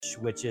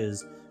coach, which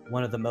is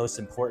one of the most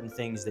important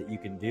things that you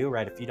can do,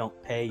 right? If you don't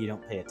pay, you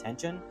don't pay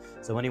attention.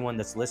 So anyone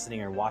that's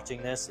listening or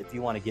watching this, if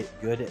you want to get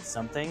good at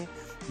something,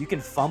 you can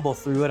fumble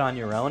through it on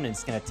your own and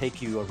it's going to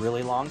take you a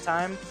really long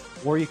time,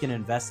 or you can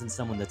invest in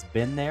someone that's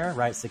been there,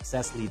 right?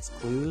 Success leaves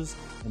clues.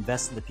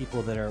 Invest in the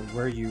people that are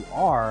where you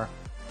are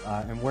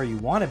and where you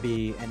want to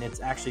be, and it's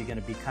actually going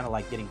to be kind of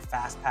like getting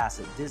fast pass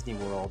at Disney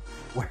World,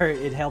 where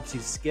it helps you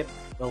skip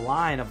the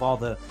line of all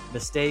the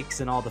mistakes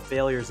and all the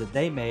failures that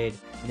they made,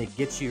 and it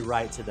gets you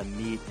right to the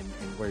meat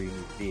and where you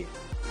need to be.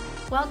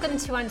 Welcome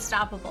to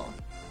Unstoppable,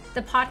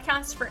 the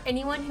podcast for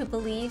anyone who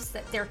believes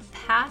that their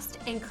past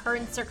and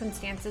current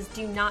circumstances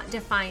do not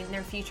define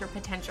their future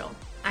potential.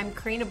 I'm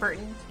Karina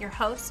Burton, your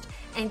host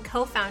and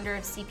co-founder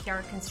of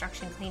CPR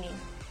Construction Cleaning.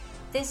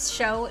 This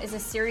show is a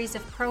series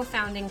of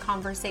profounding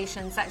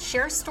conversations that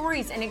share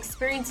stories and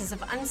experiences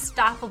of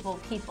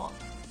unstoppable people.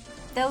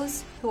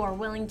 Those who are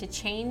willing to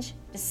change,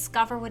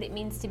 discover what it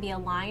means to be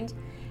aligned,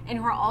 and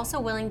who are also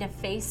willing to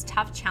face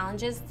tough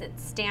challenges that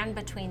stand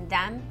between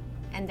them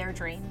and their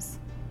dreams.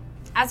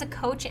 As a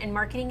coach and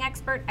marketing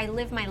expert, I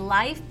live my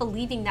life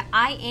believing that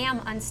I am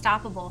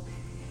unstoppable.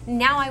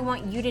 Now I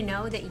want you to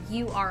know that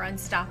you are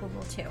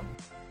unstoppable too.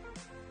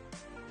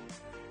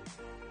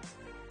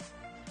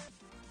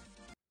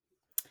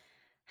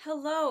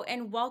 Hello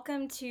and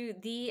welcome to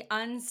the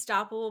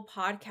Unstoppable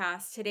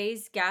podcast.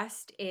 Today's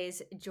guest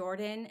is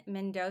Jordan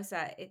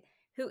Mendoza,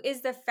 who is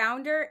the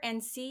founder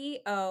and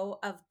CEO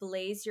of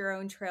Blaze Your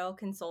Own Trail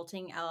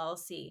Consulting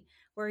LLC,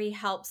 where he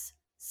helps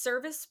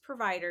service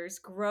providers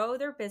grow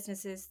their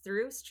businesses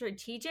through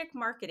strategic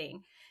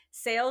marketing,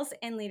 sales,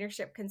 and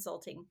leadership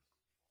consulting.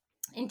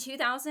 In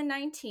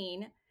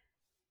 2019,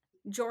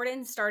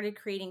 Jordan started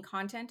creating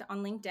content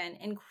on LinkedIn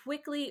and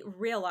quickly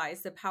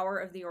realized the power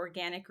of the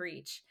organic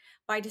reach.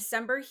 By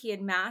December, he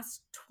had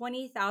amassed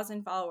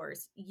 20,000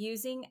 followers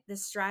using the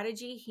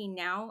strategy he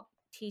now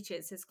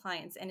teaches his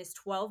clients in his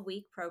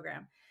 12-week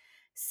program.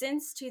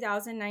 Since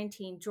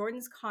 2019,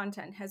 Jordan's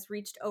content has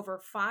reached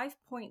over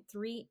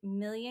 5.3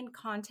 million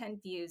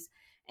content views,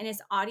 and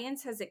his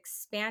audience has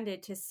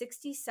expanded to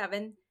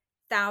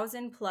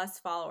 67,000 plus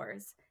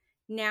followers.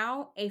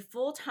 Now a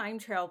full-time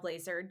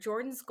trailblazer,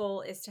 Jordan's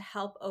goal is to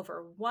help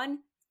over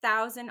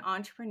 1,000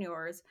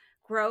 entrepreneurs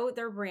grow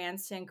their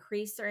brands to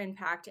increase their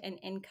impact and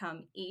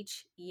income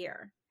each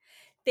year.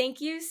 Thank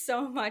you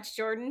so much,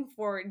 Jordan,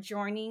 for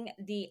joining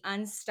the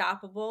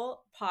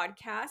Unstoppable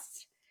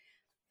podcast.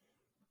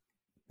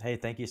 Hey,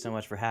 thank you so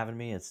much for having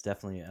me. It's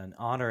definitely an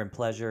honor and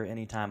pleasure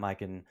anytime I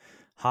can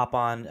hop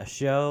on a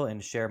show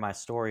and share my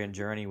story and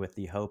journey with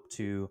the hope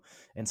to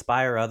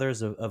inspire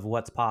others of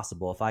what's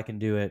possible. If I can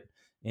do it,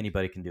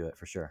 anybody can do it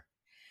for sure.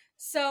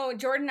 So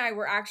Jordan and I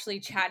were actually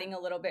chatting a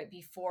little bit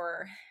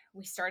before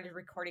we started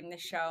recording the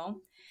show,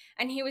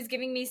 and he was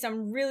giving me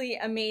some really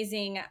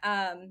amazing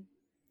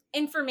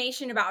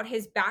information about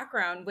his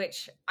background,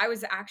 which I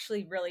was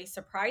actually really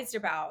surprised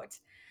about.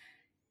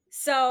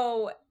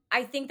 So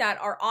I think that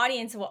our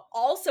audience will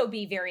also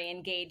be very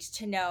engaged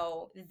to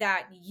know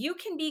that you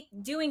can be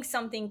doing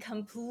something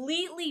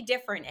completely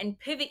different and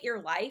pivot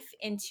your life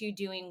into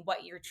doing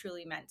what you're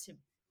truly meant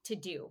to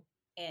do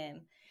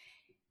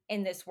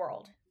in this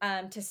world,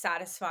 to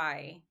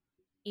satisfy,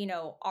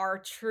 our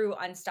true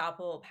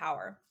unstoppable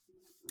power.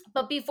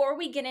 But before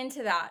we get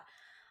into that,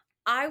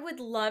 I would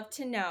love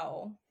to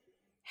know,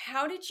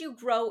 how did you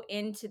grow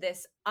into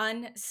this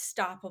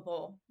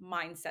unstoppable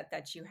mindset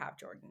that you have,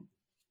 Jordan?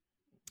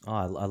 Oh,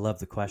 I love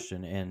the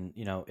question. And,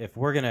 if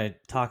we're going to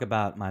talk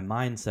about my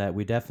mindset,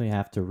 we definitely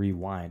have to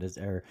rewind.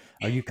 Are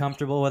you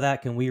comfortable with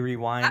that? Can we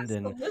rewind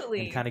and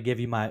Absolutely. kind of give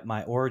you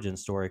my origin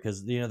story?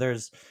 Because,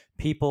 there's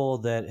people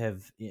that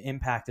have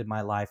impacted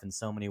my life in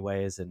so many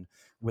ways. And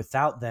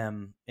without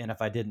them, and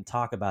if I didn't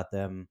talk about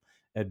them,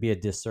 it'd be a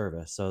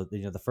disservice. So,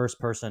 the first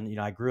person,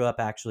 I grew up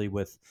actually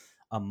with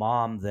a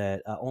mom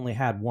that only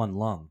had one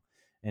lung.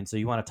 And so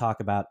you want to talk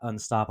about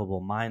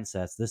unstoppable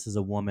mindsets. This is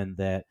a woman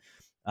that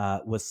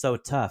was so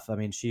tough. I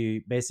mean,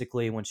 she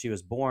basically, when she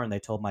was born, they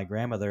told my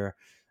grandmother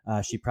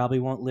she probably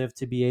won't live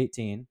to be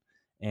 18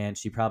 and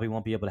she probably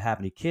won't be able to have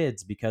any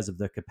kids because of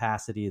the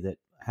capacity that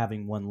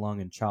having one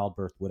lung in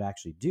childbirth would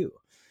actually do.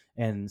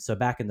 And so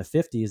back in the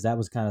 50s, that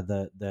was kind of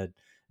the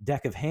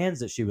deck of hands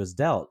that she was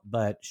dealt.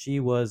 But she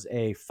was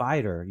a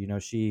fighter.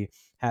 She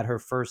had her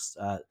first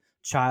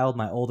child,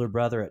 my older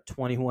brother, at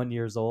 21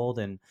 years old,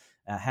 and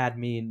had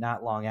me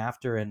not long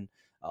after. And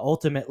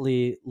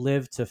ultimately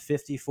lived to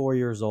 54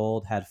 years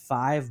old, had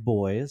 5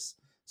 boys.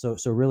 So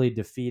really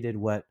defeated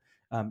what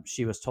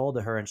she was told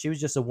to her. And she was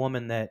just a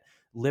woman that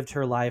lived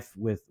her life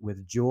with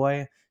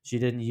joy. She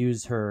didn't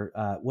use her,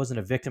 wasn't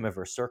a victim of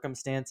her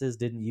circumstances,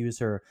 didn't use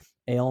her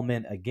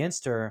ailment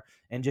against her,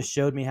 and just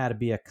showed me how to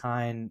be a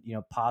kind,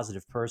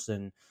 positive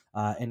person.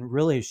 And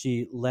really,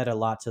 she led a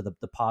lot to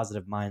the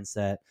positive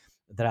mindset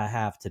that I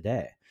have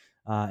today.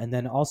 And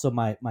then also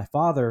my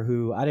father,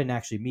 who I didn't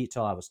actually meet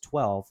till I was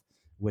 12,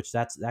 which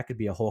that could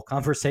be a whole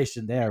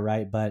conversation there,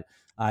 right? But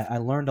I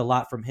learned a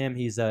lot from him.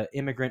 He's an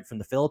immigrant from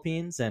the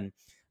Philippines, and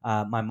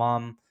my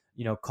mom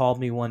called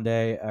me one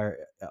day or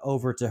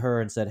over to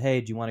her and said,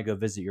 "Hey, do you want to go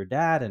visit your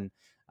dad?" And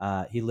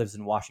he lives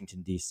in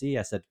Washington D.C.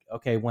 I said,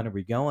 "Okay, when are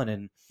we going?"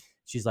 And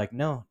she's like,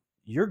 "No,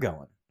 you're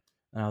going."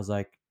 And I was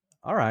like,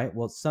 "All right."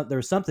 Well, there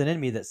was something in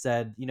me that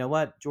said, "You know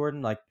what,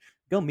 Jordan? Like,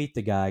 go meet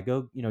the guy.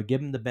 Go,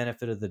 give him the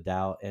benefit of the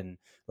doubt, and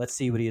let's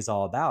see what he's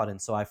all about."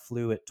 And so I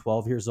flew at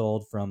 12 years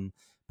old from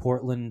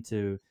Portland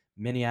to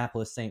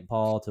Minneapolis, St.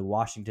 Paul to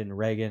Washington,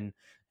 Reagan,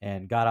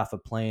 and got off a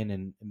plane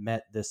and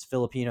met this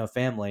Filipino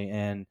family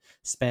and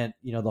spent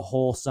the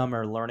whole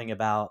summer learning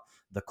about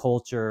the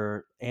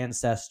culture,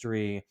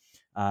 ancestry.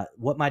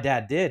 What my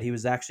dad did, he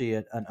was actually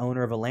an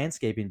owner of a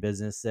landscaping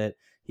business that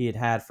he had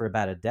had for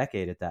about a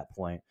decade at that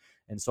point.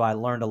 And so I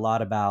learned a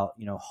lot about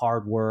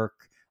hard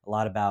work, a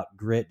lot about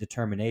grit,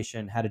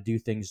 determination, how to do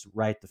things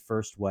right the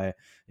first way,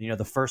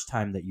 the first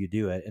time that you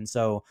do it. And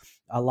so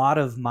a lot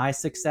of my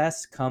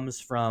success comes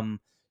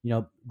from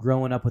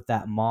growing up with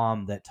that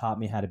mom that taught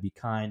me how to be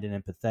kind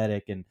and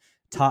empathetic and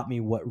taught me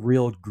what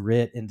real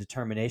grit and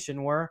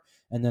determination were.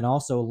 And then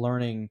also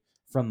learning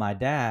from my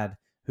dad,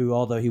 who,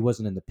 although he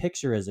wasn't in the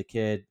picture as a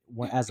kid,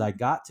 as I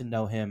got to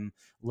know him,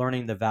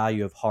 learning the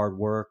value of hard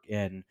work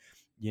and,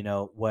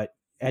 what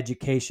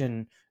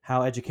education,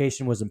 how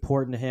education was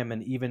important to him.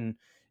 And even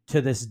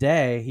to this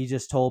day, he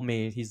just told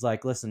me, he's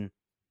like, "Listen,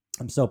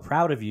 I'm so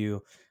proud of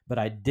you, but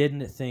I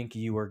didn't think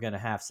you were going to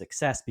have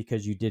success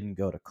because you didn't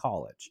go to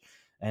college."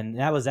 And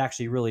that was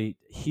actually really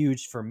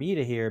huge for me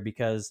to hear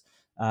because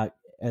uh,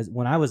 as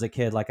when I was a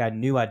kid, like I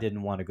knew I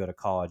didn't want to go to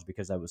college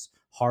because it was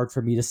hard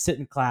for me to sit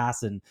in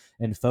class and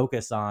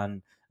focus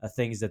on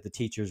things that the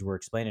teachers were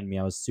explaining to me.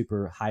 I was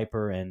super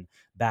hyper, and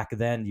back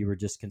then you were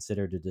just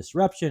considered a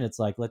disruption. It's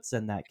like, let's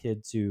send that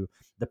kid to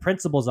the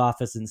principal's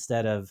office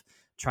instead of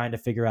trying to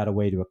figure out a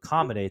way to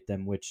accommodate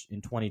them, which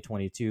in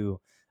 2022,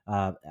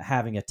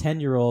 having a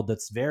 10-year-old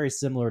that's very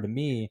similar to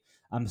me,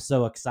 I'm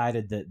so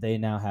excited that they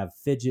now have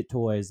fidget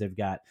toys. They've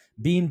got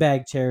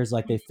beanbag chairs.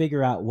 Like they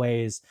figure out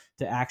ways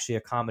to actually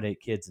accommodate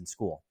kids in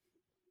school.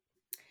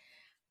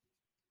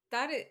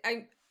 That is,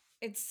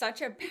 it's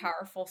such a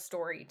powerful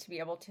story to be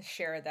able to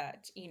share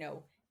that,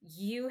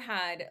 you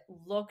had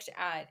looked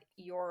at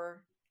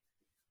your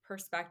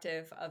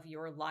perspective of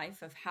your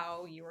life of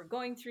how you were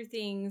going through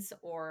things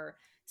or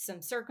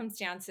some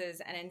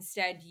circumstances, and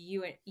instead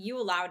you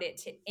allowed it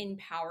to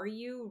empower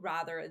you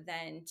rather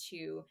than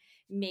to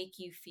make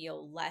you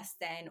feel less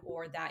than,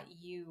 or that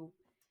you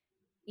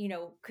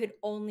could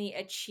only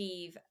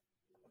achieve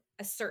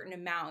a certain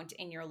amount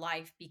in your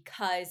life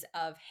because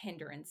of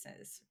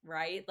hindrances,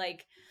 right?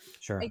 Like, I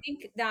Sure.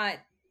 think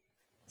that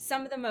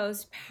some of the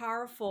most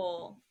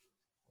powerful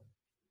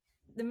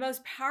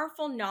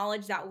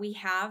knowledge that we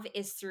have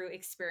is through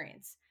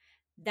experience.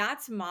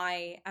 That's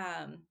my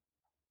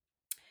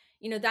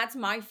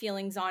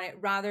feelings on it,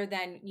 rather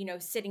than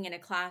sitting in a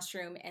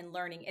classroom and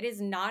learning. It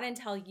is not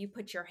until you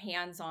put your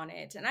hands on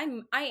it,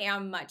 and I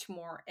am much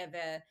more of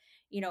a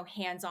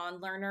hands-on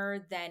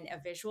learner than a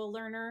visual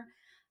learner.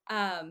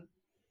 um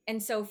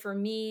and so for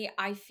me,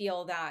 I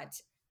feel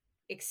that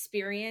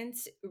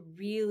experience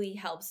really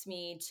helps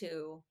me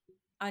to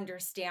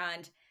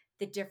understand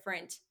the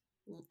different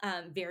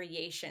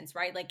variations,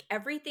 right? Like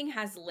everything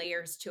has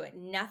layers to it,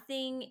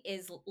 nothing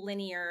is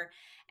linear.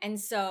 And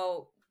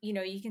so,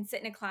 you can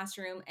sit in a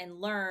classroom and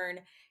learn,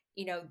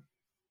 you know,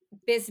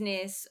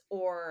 business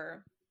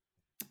or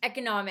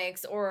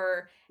economics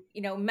or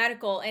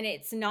medical, and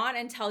it's not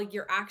until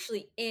you're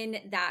actually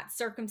in that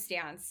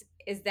circumstance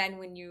is then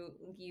when you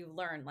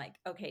learn, like,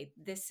 okay,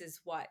 this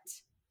is what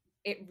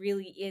it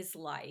really is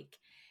like.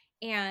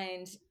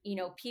 And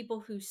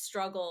people who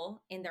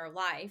struggle in their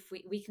life,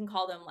 we can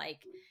call them,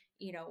 like,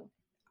 you know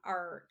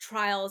our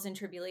trials and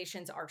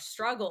tribulations, our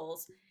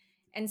struggles.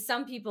 And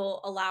some people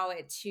allow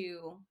it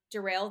to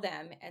derail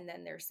them, and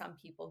then there's some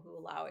people who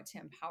allow it to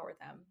empower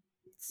them.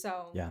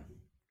 So Yeah.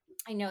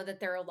 I know that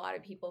there are a lot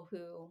of people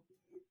who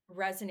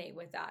resonate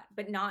with that,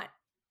 but not,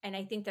 and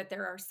I think that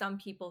there are some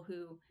people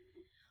who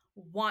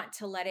want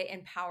to let it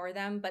empower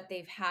them, but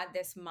they've had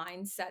this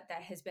mindset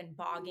that has been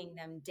bogging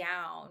them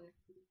down.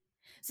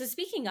 So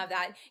speaking of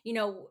that,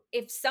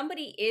 if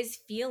somebody is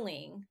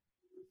feeling,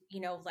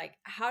 like,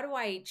 how do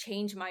I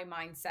change my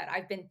mindset?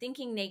 I've been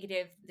thinking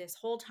negative this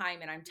whole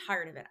time and I'm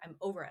tired of it. I'm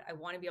over it. I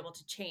want to be able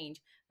to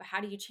change. But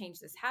how do you change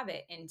this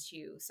habit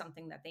into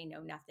something that they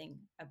know nothing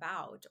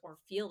about or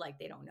feel like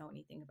they don't know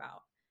anything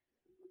about?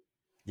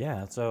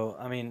 Yeah. So,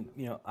 I mean,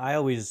 I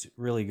always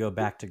really go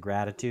back to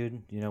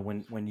gratitude.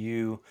 When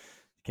you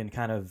can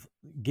kind of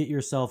get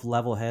yourself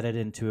level headed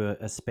into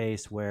a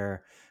space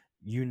where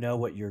you know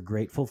what you're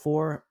grateful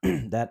for,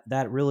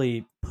 that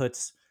really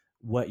puts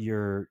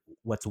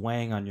what's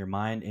weighing on your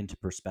mind into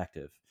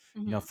perspective.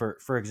 Hmm.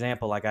 For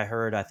example, like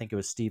I think it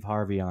was Steve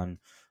Harvey on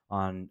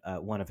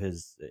one of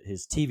his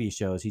TV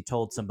shows. He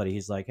told somebody,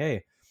 he's like,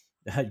 "Hey,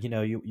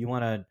 you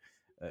want to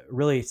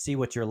really see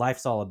what your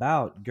life's all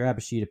about, grab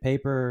a sheet of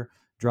paper,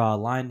 draw a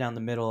line down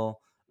the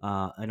middle,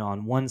 and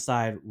on one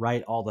side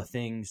write all the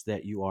things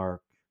that you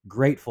are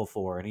grateful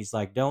for." And he's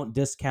like, don't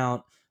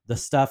discount the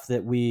stuff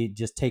that we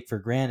just take for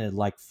granted,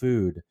 like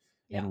food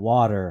Yeah. and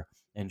water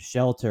and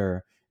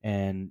shelter,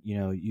 and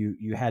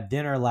you had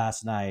dinner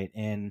last night,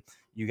 and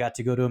you got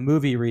to go to a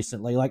movie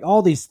recently, like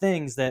all these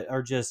things that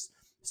are just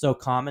so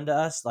common to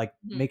us. Like,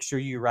 Mhm. make sure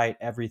you write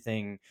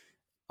everything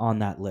on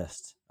that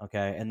list.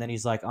 Okay. And then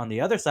he's like, on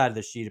the other side of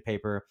the sheet of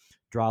paper,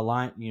 draw a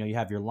line. You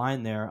have your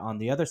line there. On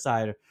the other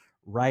side,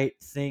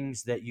 write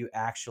things that you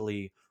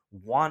actually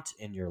want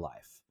in your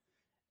life.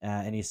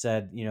 And he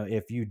said,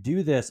 if you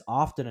do this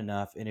often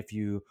enough, and if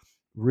you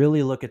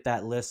really look at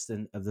that list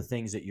of the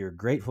things that you're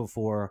grateful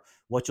for,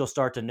 what you'll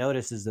start to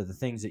notice is that the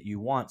things that you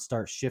want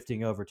start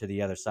shifting over to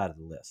the other side of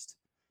the list.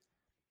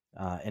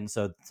 And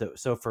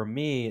so for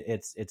me,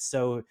 it's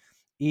so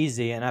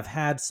easy, and I've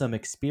had some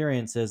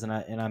experiences, and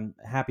I'm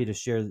happy to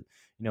share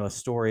a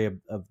story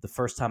of the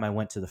first time I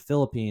went to the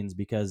Philippines,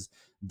 because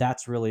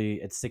that's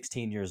really, at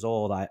 16 years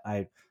old,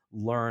 I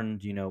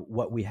learned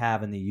what we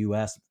have in the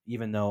U.S.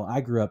 Even though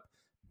I grew up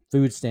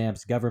food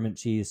stamps, government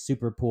cheese,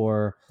 super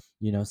poor,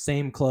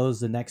 same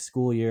clothes the next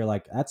school year,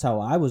 like that's how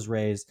I was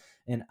raised,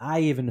 and I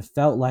even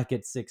felt like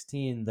at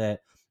 16 that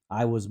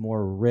I was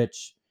more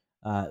rich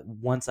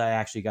once I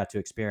actually got to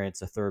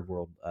experience a third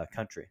world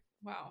country.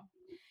 Wow.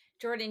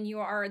 Jordan, you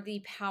are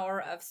the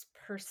power of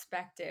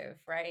perspective,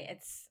 right?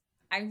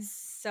 I'm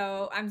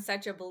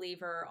such a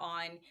believer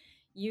on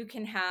you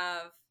can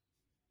have,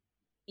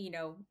 you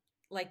know,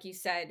 like you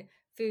said,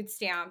 food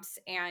stamps,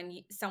 and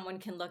someone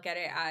can look at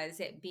it as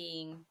it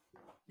being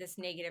this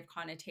negative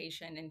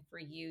connotation. And for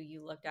you,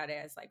 you looked at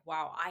it as like,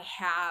 wow, I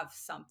have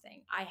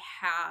something. I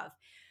have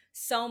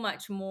so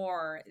much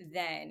more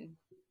than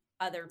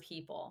other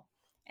people.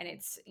 And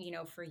it's,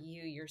 for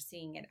you, you're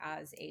seeing it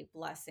as a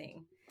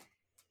blessing.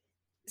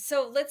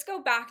 So let's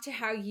go back to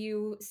how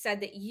you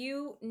said that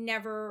you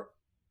never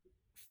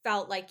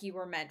felt like you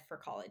were meant for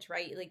college,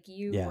 right? Like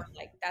you Yeah, were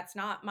like, that's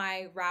not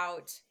my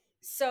route.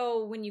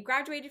 So when you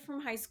graduated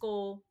from high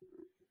school,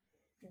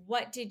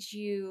 what did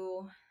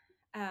you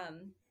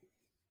um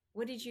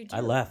what did you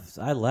I do? left.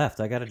 I left.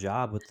 I got a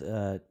job with,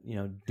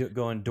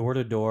 going door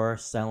to door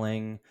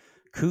selling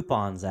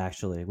coupons,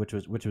 actually, which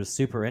was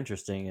super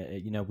interesting.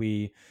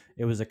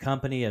 It was a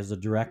company, as a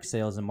direct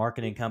sales and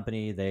marketing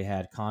company. They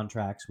had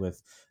contracts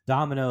with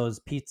Domino's,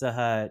 Pizza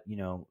Hut,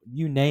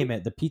 you name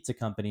it, the pizza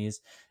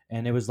companies,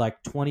 and it was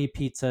like 20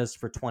 pizzas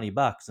for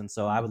 $20. And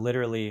so I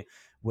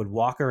would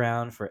walk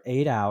around for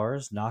 8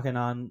 hours, knocking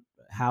on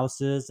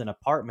houses and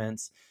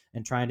apartments,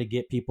 and trying to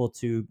get people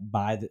to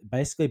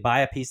basically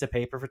buy a piece of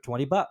paper for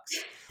 $20.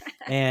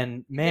 And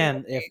The good man,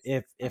 old if days.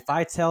 if if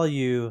I tell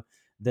you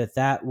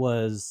that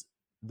was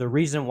the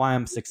reason why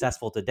I'm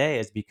successful today,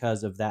 is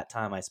because of that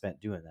time I spent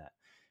doing that.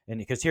 And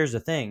because here's the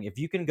thing, if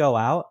you can go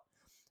out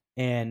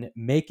and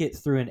make it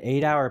through an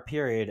 8 hour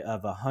period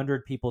of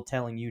 100 people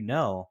telling you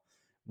no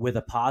with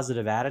a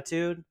positive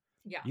attitude,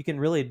 Yeah. you can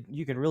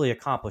really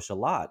accomplish a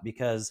lot.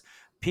 Because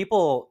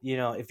people,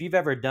 if you've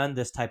ever done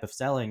this type of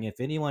selling, if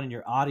anyone in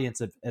your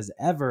audience has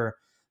ever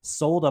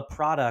sold a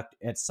product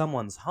at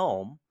someone's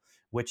home,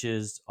 which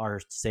is our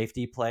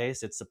safety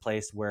place, it's a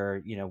place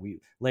where we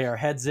lay our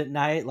heads at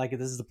night, like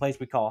this is the place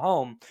we call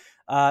home.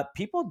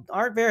 People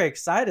aren't very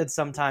excited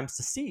sometimes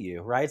to see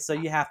you, right? So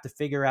you have to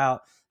figure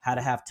out how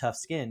to have tough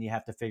skin. You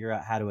have to figure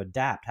out how to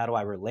adapt. How do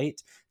I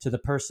relate to the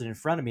person in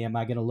front of me? Am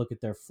I going to look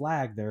at their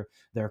flag,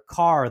 their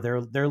car,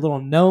 their little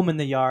gnome in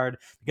the yard?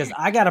 Because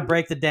I got to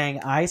break the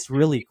dang ice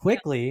really Yeah.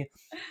 quickly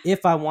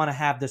if I want to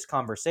have this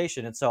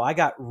conversation. And so I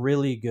got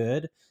really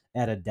good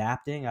at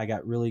adapting. I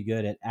got really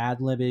good at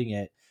ad-libbing,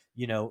 at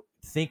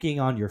thinking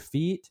on your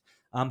feet.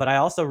 But I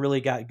also really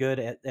got good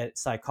at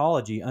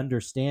psychology,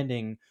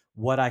 understanding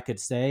what I could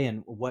say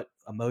and what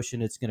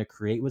emotion it's going to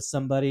create with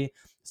somebody.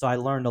 So I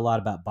learned a lot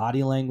about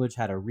body language,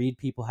 how to read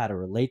people, how to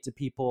relate to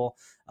people,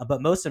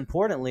 but most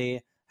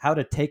importantly, how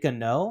to take a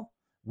no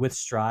with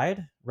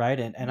stride, right?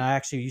 And I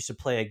actually used to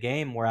play a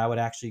game where I would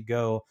actually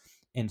go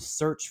and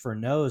search for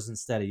no's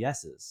instead of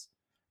yeses,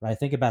 right?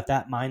 Think about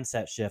that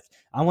mindset shift.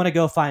 I want to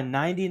go find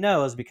 90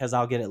 no's because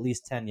I'll get at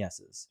least 10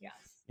 yeses. Yes.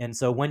 And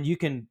so when you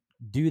can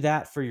do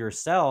that for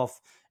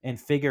yourself and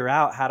figure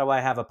out, how do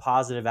I have a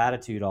positive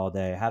attitude all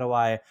day? How do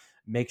I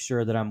make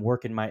sure that I'm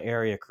working my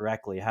area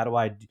correctly? How do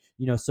I,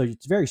 so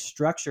it's very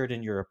structured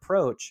in your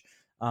approach.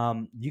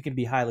 You can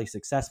be highly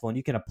successful, and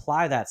you can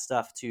apply that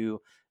stuff to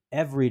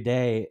every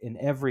day in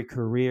every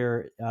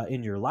career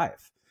in your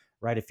life,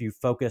 right? If you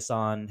focus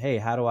on, hey,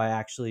 how do I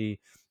actually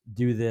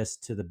do this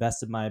to the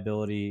best of my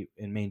ability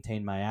and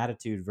maintain my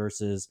attitude,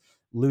 versus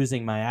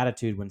losing my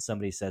attitude when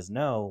somebody says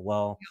no.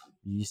 Well,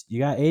 you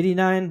got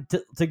 89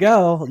 to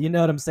go. You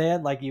know what I'm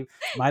saying? Like, you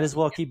might as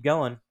well keep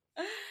going.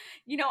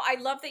 I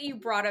love that you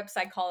brought up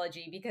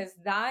psychology, because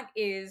that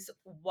is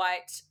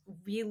what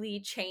really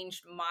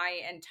changed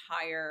my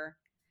entire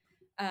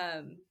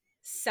um,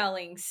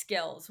 selling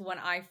skills when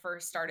I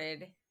first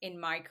started in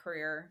my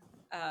career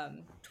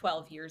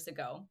 12 years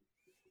ago.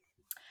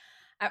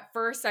 At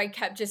first, I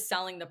kept just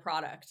selling the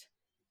product,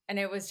 and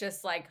it was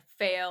just like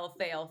fail,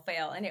 fail,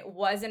 fail. And it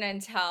wasn't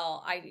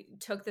until I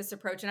took this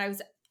approach, and I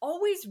was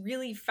always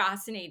really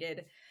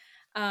fascinated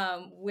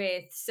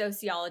with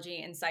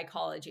sociology and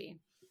psychology.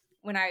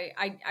 when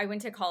I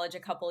went to college a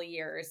couple of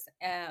years,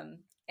 and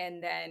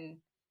then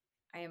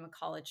I am a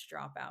college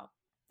dropout.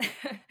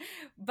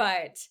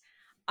 But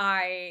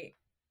I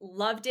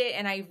loved it,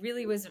 and I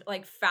really was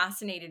like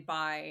fascinated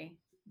by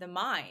the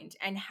mind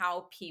and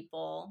how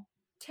people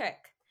tick.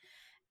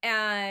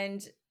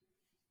 And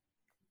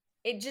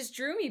it just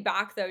drew me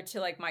back though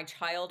to like my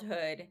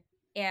childhood,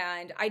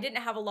 and I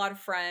didn't have a lot of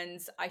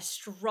friends. I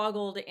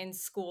struggled in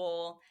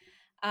school.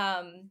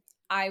 um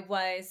I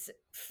was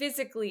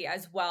physically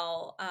as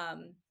well,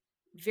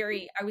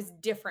 very, I was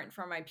different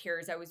from my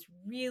peers. I was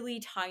really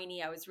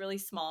tiny, I was really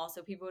small,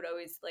 so people would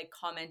always like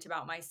comment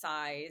about my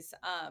size.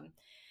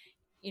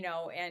 You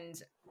know,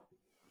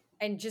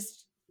 and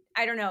just,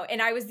 I don't know,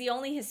 and I was the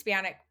only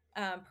Hispanic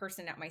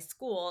person at my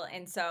school,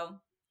 and so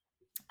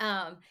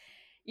um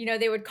you know,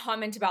 they would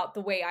comment about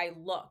the way I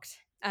looked,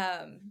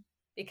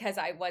 because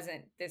I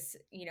wasn't this,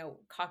 you know,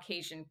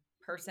 Caucasian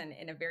person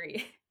in a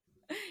very,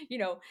 you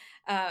know,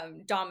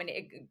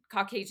 dominant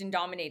Caucasian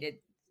dominated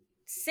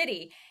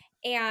city.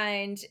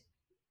 And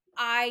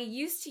I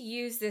used to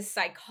use this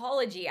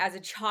psychology as a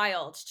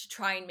child to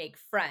try and make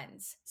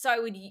friends. So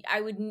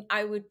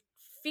I would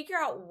figure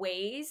out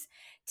ways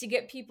to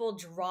get people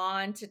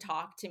drawn to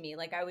talk to me.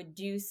 Like I would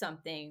do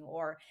something,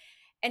 or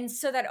and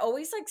so that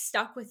always like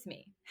stuck with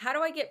me. How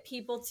do I get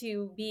people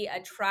to be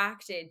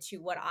attracted to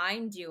what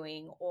I'm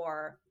doing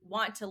or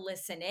want to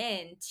listen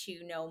in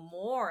to know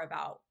more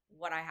about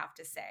what I have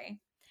to say?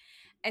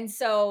 And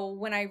so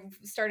when I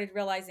started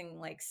realizing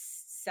like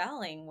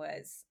selling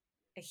was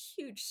a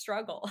huge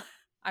struggle,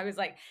 I was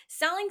like,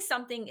 selling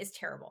something is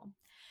terrible.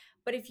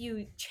 But if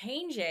you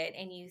change it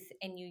and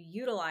you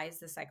utilize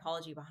the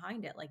psychology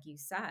behind it, like you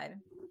said,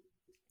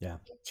 Yeah,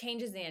 it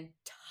changes the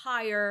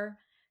entire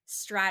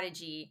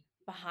strategy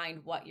behind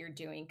what you're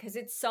doing, because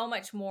it's so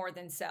much more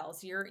than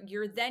sales.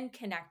 You're then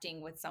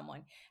connecting with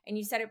someone, and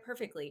you said it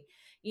perfectly.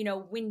 You know,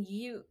 when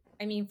you,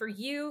 I mean, for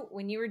you,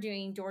 when you were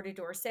doing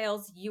door-to-door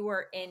sales, you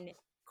were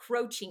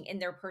encroaching in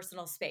their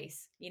personal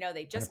space. You know,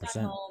 they just got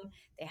 100%. home,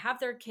 they have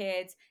their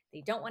kids,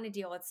 they don't want to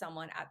deal with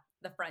someone at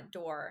the front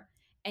door,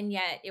 and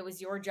yet it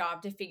was your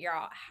job to figure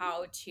out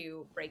how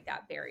to break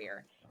that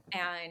barrier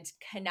and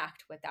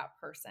connect with that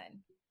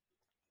person.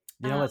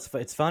 You know,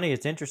 it's funny.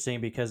 It's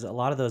interesting because a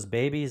lot of those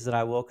babies that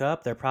I woke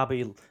up, they're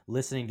probably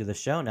listening to the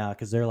show now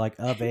because they're like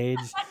of age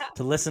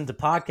to listen to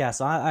podcasts.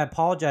 So I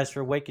apologize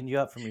for waking you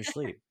up from your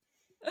sleep.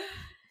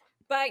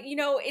 But you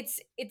know, it's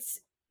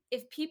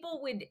if people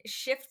would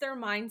shift their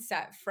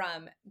mindset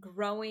from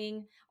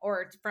growing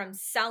or from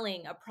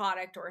selling a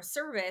product or a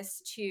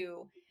service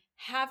to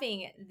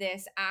having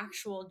this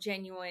actual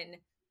genuine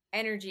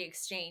energy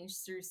exchange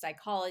through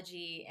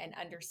psychology and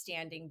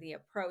understanding the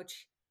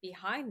approach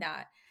behind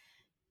that,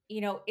 you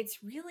know,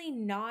 it's really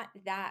not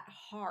that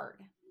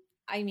hard.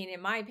 I mean,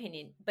 in my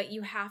opinion, but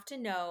you have to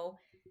know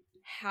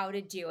how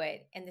to do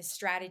it and the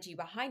strategy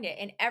behind it.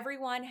 And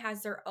everyone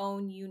has their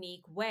own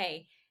unique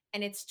way.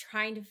 And it's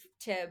trying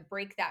to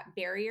break that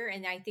barrier.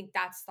 And I think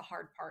that's the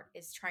hard part,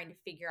 is trying to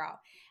figure out.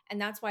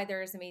 And that's why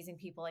there's amazing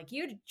people like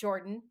you,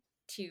 Jordan,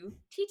 to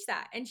teach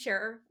that and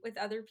share with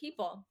other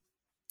people.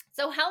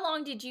 So how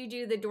long did you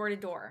do the door to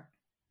door?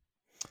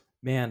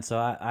 Man, so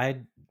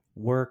I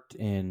worked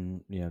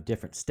in,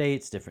 different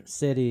states, different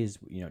cities,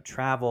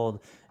 traveled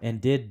and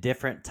did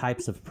different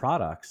types of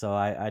products. So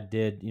I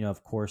did,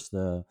 of course,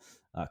 the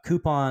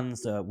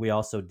coupons. We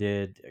also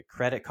did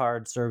credit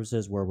card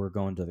services where we're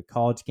going to the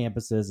college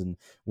campuses and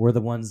we're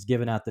the ones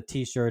giving out the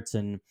T-shirts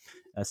and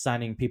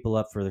signing people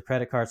up for the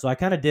credit card. So I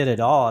kind of did it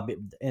all.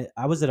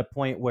 I was at a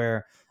point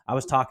where I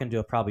was talking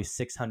to probably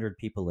 600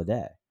 people a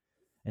day.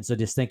 And so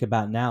just think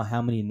about now,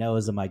 how many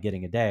no's am I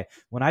getting a day?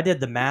 When I did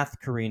the math,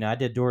 Karina, I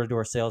did door to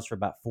door sales for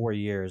about 4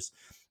 years.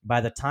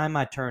 By the time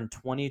I turned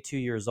 22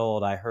 years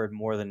old, I heard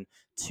more than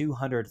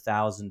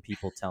 200,000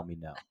 people tell me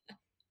no.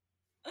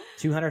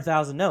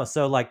 200,000 no.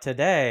 So like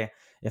today,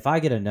 if I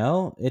get a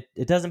no,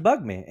 it doesn't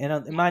bug me.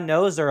 And my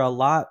no's are a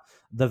lot,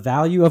 the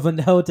value of a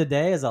no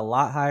today is a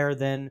lot higher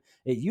than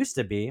it used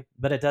to be,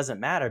 but it doesn't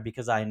matter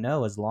because I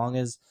know as long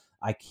as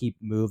I keep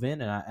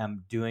moving and I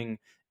am doing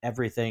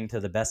everything to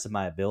the best of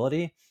my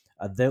ability,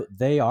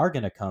 they are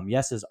going to come.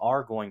 Yeses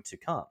are going to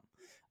come.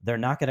 They're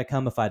not going to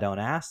come if I don't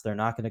ask. They're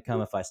not going to come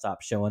if I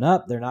stop showing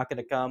up. They're not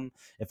going to come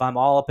if I'm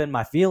all up in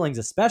my feelings,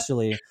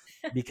 especially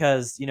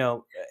because,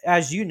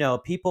 as you know,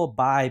 people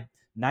buy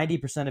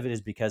 90% of it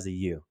is because of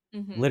you.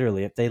 Mm-hmm.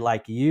 Literally, if they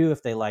like you,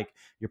 if they like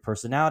your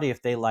personality,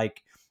 if they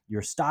like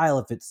your style,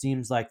 if it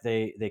seems like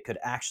they could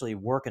actually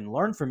work and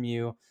learn from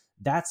you,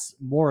 that's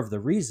more of the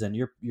reason.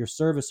 Your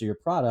service or your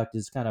product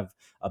is kind of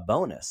a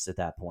bonus at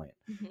that point.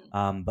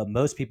 Mm-hmm. But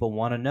most people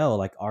want to know,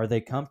 like, are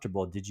they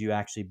comfortable? Did you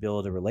actually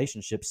build a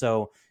relationship?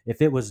 So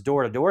if it was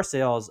door to door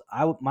sales,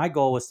 my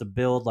goal was to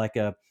build like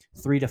a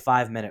 3 to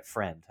 5 minute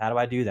friend. How do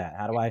I do that?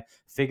 How do I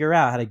figure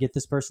out how to get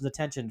this person's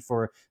attention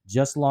for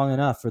just long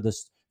enough for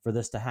this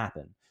to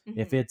happen?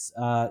 If Mm-hmm. it's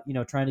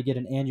trying to get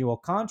an annual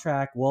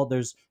contract, well,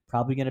 there's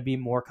probably going to be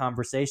more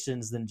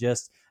conversations than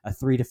just a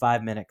 3 to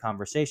 5 minute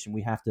conversation.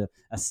 We have to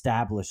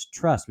establish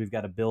trust. We've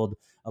got to build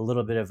a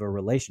little bit of a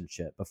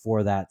relationship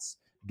before that's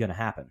going to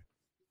happen.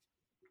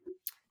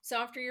 So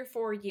after your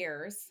 4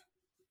 years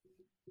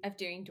of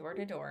doing door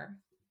to door,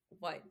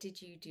 what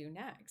did you do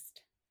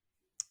next?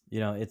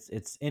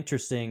 It's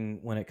interesting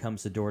when it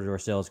comes to door-to-door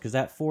sales, because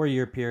that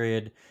 4-year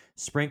period,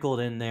 sprinkled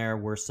in there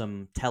were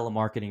some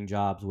telemarketing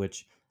jobs,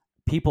 which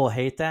people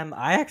hate them.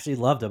 I actually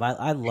loved them.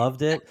 I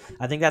loved it.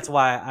 I think that's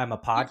why I'm a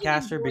You can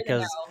podcaster, enjoy the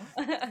because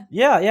no.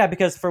 yeah,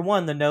 because for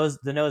one, the no's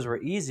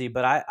were easy,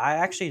 but I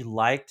actually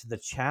liked the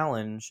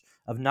challenge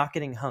of not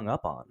getting hung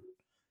up on.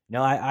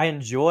 I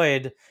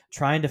enjoyed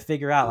trying to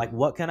figure out, like,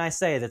 what can I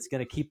say that's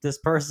going to keep this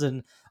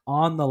person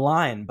on the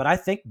line. But I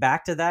think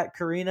back to that,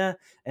 Karina,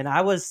 and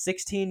I was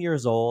 16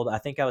 years old. I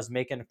think I was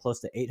making close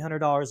to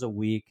 $800 a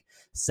week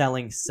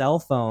selling cell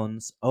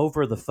phones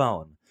over the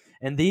phone.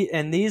 And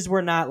these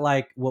were not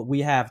like what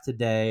we have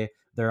today.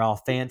 They're all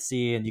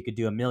fancy and you could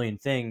do a million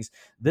things.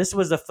 This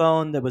was a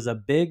phone that was a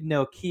big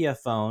Nokia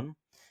phone.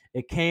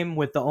 It came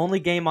with, the only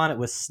game on it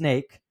was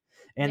Snake.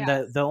 And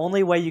the Yes. the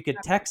only way you could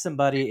text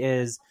somebody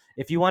is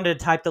if you wanted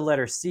to type the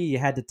letter C, you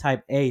had to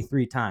type A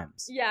 3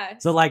 times. So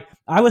Yes. like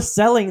I was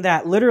selling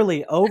that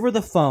literally over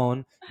the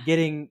phone,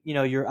 getting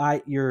your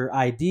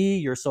ID,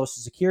 your social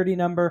security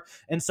number,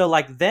 and so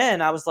like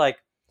then I was like,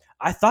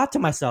 I thought to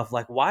myself,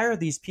 like, why are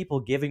these people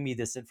giving me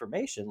this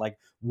information? Like,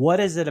 what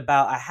is it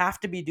about? I have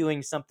to be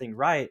doing something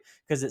right,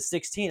 because at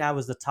 16 I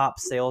was the top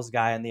sales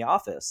guy in the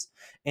office,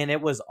 and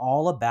it was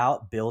all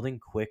about building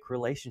quick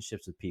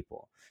relationships with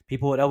people.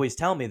 People would always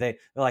tell me, they're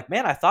like,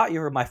 man, I thought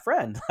you were my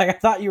friend. Like, I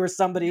thought you were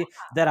somebody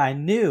that I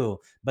knew.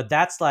 But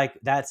that's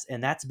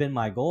been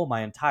my goal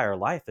my entire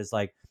life, is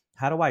like,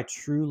 how do I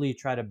truly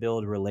try to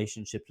build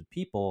relationships with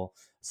people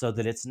so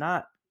that it's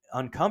not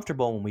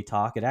uncomfortable when we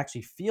talk? It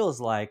actually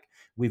feels like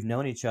we've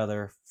known each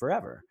other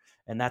forever.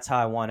 And that's how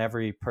I want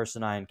every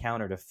person I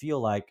encounter to feel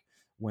like,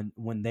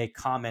 when they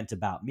comment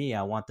about me,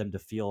 I want them to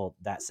feel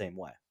that same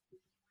way.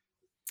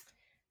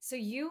 So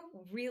you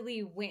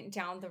really went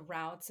down the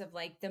routes of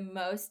like the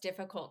most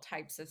difficult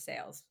types of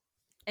sales,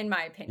 in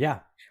my opinion, Yeah.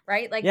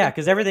 right? Like the Yeah,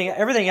 because everything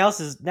biggest else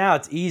is now,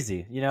 it's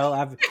easy.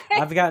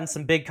 I've gotten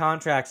some big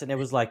contracts, and it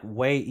was like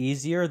way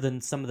easier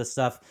than some of the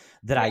stuff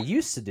that I yeah.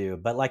 used to do.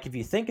 But like, if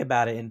you think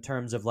about it in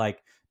terms of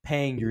like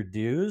paying your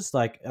dues,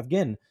 like,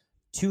 again,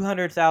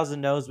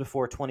 200,000 no's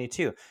before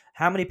 22.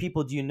 How many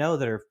people do you know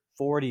that are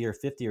 40 or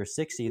 50 or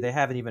 60? They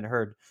haven't even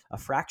heard a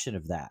fraction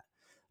of that.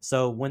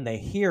 So when they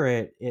hear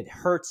it, it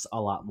hurts a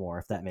lot more,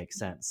 if that makes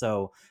sense.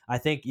 So I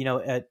think,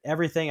 at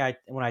everything,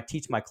 when I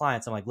teach my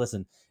clients, I'm like,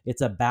 listen, it's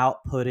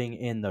about putting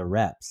in the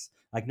reps.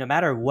 Like, no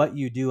matter what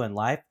you do in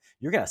life,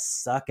 you're going to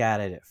suck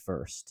at it at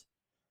first.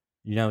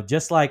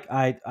 Just like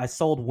I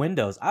sold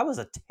windows. I was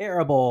a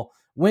terrible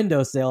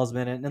window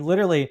salesman. And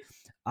literally,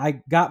 I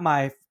got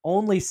my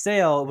only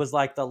sale. It was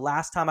like the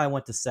last time I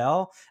went to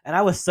sell. And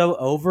I was so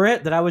over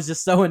it that I was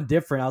just so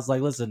indifferent. I was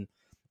like, listen,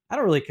 I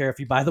don't really care if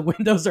you buy the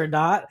windows or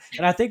not.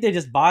 And I think they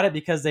just bought it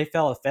because they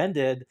felt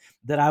offended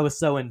that I was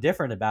so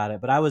indifferent about it.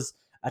 But I was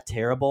a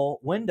terrible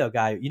window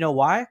guy. You know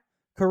why,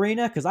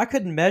 Karina? Because I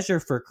couldn't measure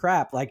for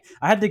crap. Like,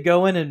 I had to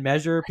go in and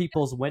measure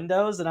people's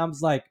windows. And I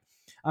was like,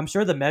 I'm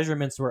sure the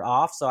measurements were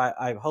off. So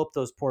I hope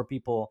those poor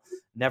people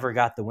never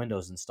got the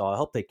windows installed. I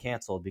hope they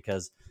canceled,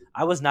 because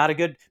I was not a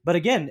good, but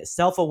again,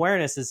 self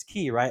awareness is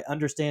key, right?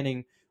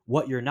 Understanding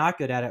what you're not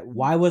good at. It.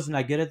 Why wasn't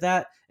I good at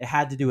that? It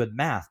had to do with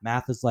math.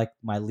 Math is like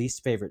my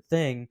least favorite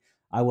thing.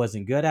 I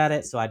wasn't good at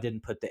it, so I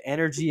didn't put the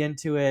energy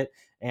into it,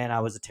 and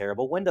I was a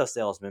terrible window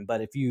salesman.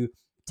 But if you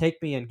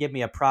take me and give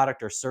me a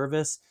product or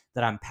service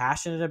that I'm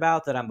passionate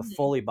about, that I'm Mhm.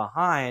 fully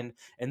behind,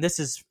 and this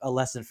is a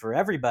lesson for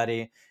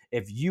everybody,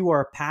 if you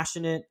are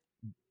passionate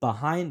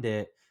behind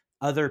it,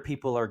 other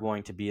people are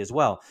going to be as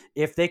well.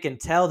 If they can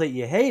tell that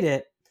you hate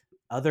it,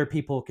 other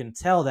people can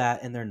tell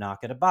that, and they're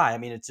not going to buy. I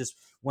mean, it's just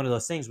one of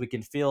those things. We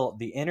can feel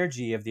the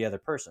energy of the other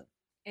person.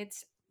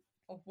 It's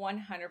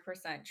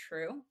 100%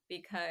 true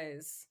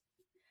because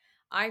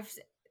I've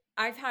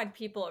I've had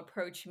people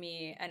approach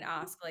me and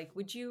ask like,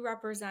 "Would you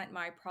represent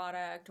my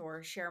product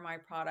or share my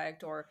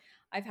product?" Or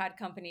I've had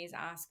companies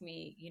ask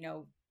me,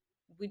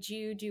 "Would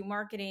you do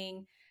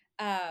marketing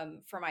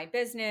for my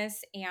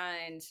business?"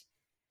 And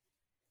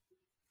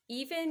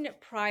even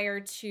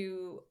prior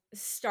to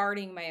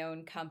starting my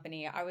own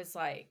company, I was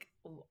like,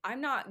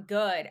 I'm not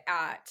good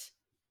at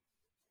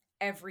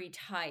every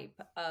type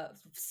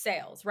of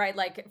sales, right?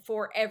 Like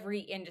for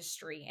every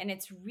industry. And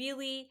it's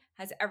really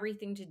has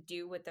everything to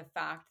do with the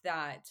fact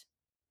that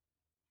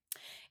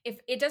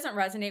if it doesn't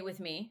resonate with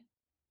me,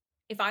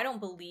 if I don't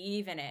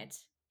believe in it,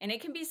 and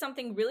it can be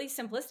something really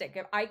simplistic,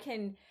 if I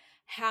can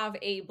have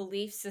a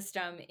belief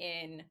system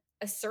in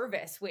a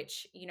service,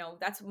 which,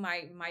 that's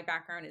my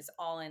background is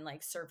all in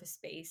like service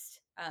based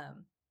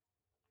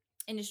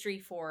industry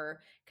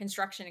for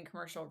construction and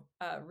commercial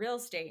real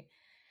estate.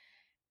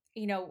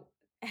 you know,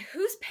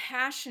 who's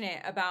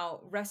passionate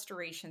about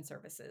restoration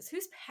services?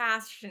 Who's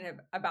passionate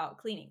about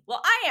cleaning?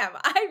 Well, I am.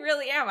 I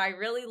really am. I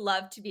really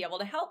love to be able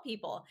to help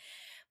people.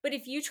 But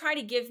if you try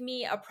to give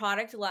me a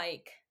product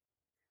like,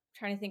 I'm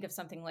trying to think of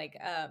something like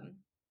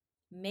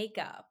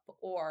makeup,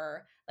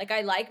 or like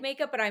I like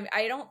makeup, but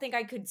I don't think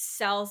I could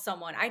sell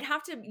someone.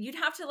 You'd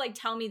have to like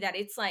tell me that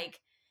it's like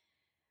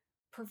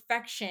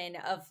perfection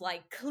of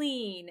like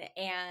clean,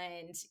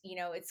 and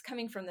it's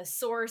coming from the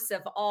source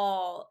of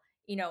all,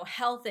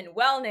 health and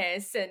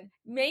wellness, and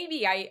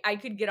maybe I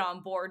could get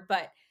on board,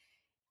 but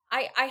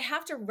I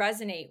have to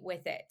resonate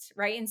with it,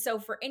 right? And so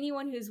for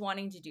anyone who's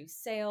wanting to do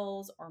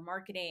sales or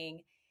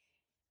marketing,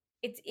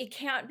 it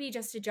can't be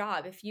just a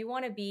job. If you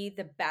want to be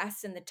the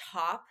best and the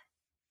top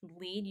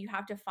lead, you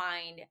have to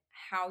find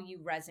how you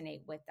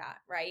resonate with that,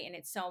 right? And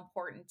it's so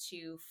important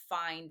to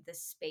find the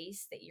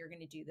space that you're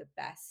going to do the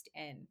best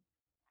in.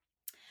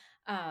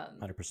 Um,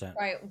 100%.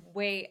 right.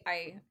 Wait,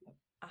 I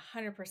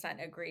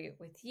 100% agree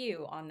with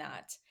you on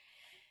that.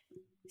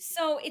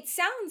 So it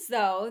sounds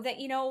though that,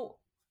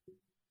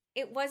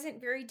 it wasn't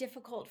very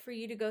difficult for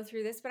you to go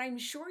through this, but I'm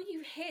sure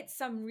you hit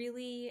some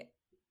really,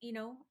 you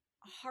know,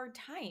 hard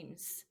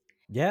times.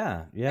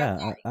 Yeah, At yeah.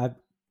 that. I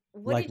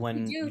What like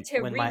did you do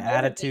to when my remotivate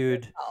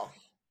attitude yourself?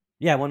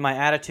 Yeah, when my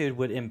attitude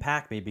would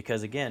impact me,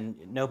 because again,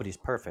 nobody's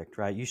perfect,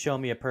 right? You show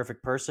me a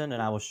perfect person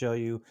and I will show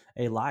you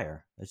a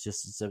liar.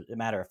 It's a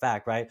matter of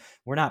fact, right?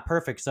 We're not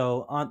perfect.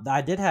 So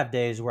I did have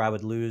days where I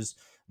would lose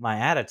my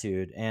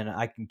attitude, and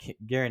I can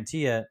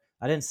guarantee you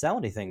I didn't sell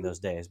anything those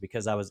days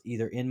because I was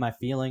either in my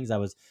feelings, I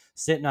was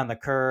sitting on the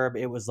curb.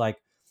 It was like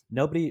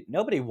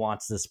nobody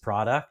wants this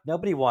product.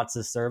 Nobody wants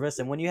this service.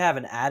 And when you have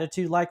an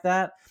attitude like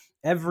that,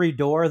 every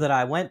door that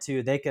I went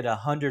to, they could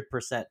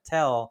 100%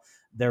 tell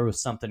there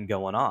was something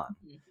going on.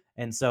 Mhm.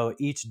 And so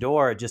each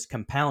door just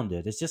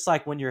compounded. It's just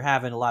like when you're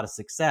having a lot of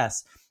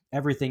success,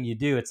 everything you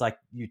do, it's like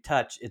you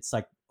touch, it's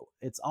like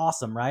it's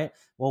awesome, right?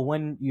 Well,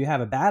 when you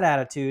have a bad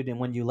attitude and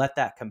when you let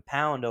that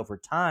compound over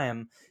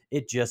time,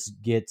 it just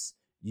gets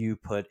you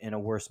put in a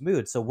worse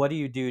mood. So what do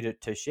you do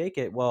to shake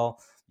it? Well,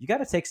 you got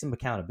to take some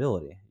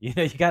accountability.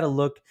 You got to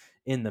look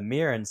in the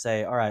mirror and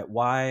say, all right,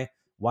 why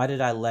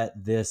did I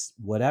let this,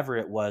 whatever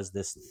it was,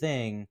 this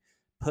thing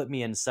put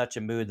me in such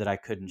a mood that I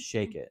couldn't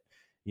shake it?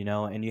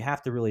 And you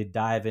have to really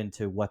dive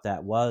into what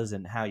that was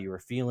and how you were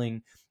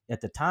feeling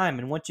at the time.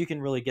 And once you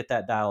can really get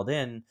that dialed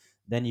in,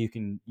 then you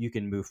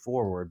can move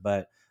forward.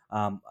 But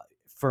um,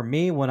 for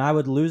me, when I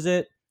would lose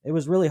it, it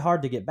was really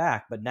hard to get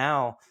back. But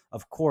now,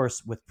 of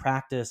course, with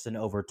practice and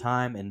over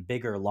time and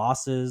bigger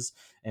losses,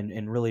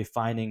 and really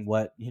finding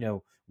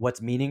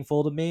what's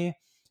meaningful to me,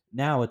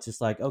 now it's just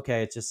like,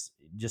 okay, it's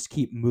just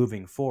keep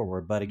moving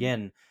forward. But Mhm.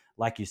 again,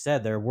 like you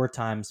said, there were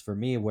times for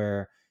me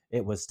where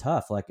it was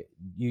tough. Like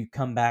you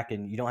come back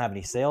and you don't have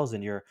any sales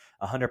and you're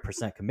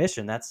 100%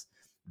 commission.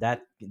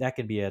 That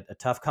can be a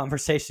tough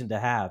conversation to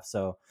have.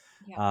 So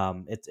Yeah.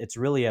 it's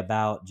really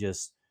about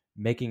just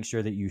making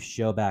sure that you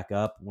show back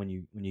up when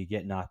you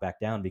get knocked back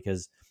down,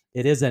 because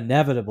it is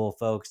inevitable,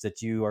 folks,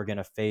 that you are going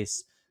to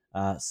face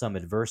some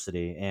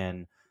adversity.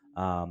 And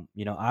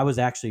I was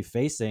actually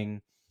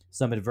facing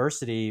some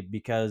adversity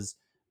because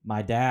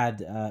my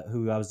dad,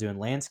 who I was doing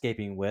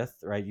landscaping with,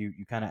 right?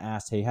 You kind of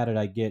asked, hey, how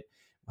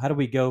do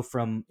we go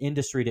from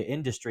industry to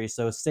industry?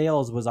 So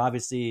sales was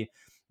obviously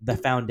the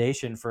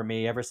foundation for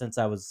me ever since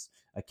I was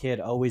a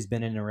kid, always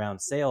been in and around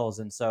sales.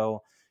 And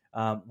so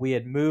we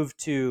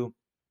actually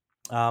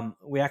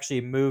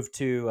moved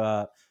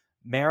to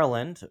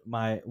Maryland.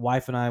 My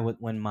wife and I,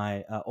 when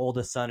my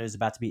oldest son, who's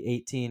about to be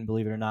 18,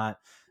 believe it or not,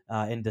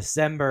 in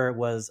December,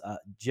 was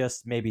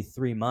just maybe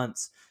 3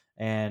 months.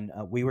 And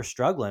we were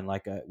struggling.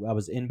 Like I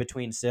was in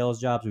between sales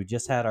jobs. We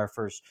just had our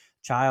first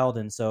child.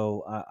 And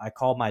so I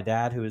called my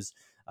dad, who was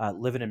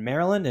living in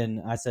Maryland.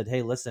 And I said,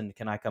 hey, listen,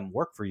 can I come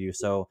work for you?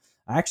 So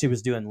I actually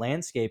was doing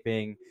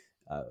landscaping,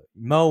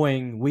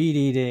 mowing, weed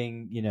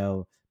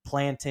eating,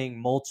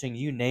 planting, mulching,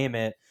 you name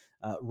it,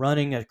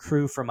 running a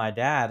crew for my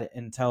dad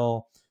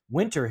until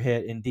winter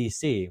hit in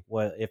DC.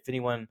 Well, if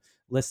anyone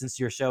listens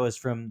to your show is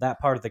from that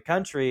part of the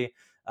country,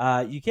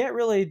 you can't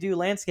really do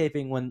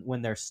landscaping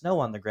when there's snow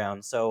on the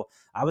ground. So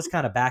I was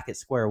kind of back at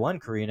square one,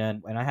 Karina,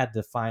 and I had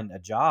to find a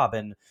job.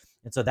 And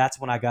so that's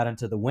when I got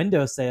into the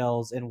window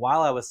sales. And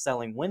while I was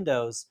selling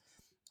windows,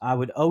 I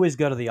would always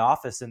go to the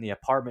office in the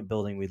apartment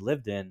building we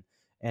lived in.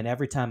 And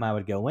every time I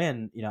would go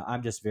in,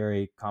 I'm just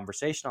very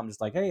conversational. I'm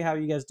just like, hey, how are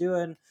you guys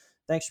doing?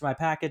 Thanks for my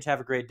package. Have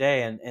a great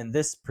day. And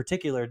this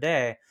particular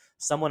day,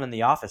 someone in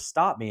the office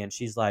stopped me and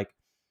she's like,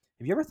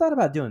 have you ever thought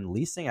about doing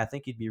leasing? I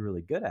think you'd be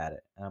really good at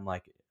it. And I'm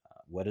like,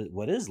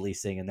 what is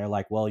leasing? And they're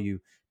like, well, you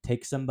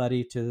take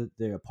somebody to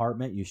the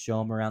apartment, you show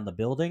them around the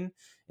building,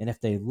 and if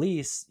they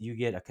lease, you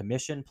get a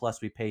commission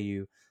plus we pay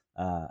you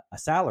a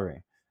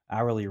salary,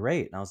 hourly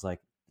rate. And I was like,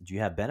 do you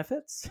have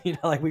benefits?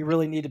 Like we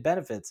really needed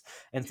benefits.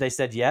 And they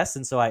said yes.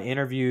 And so I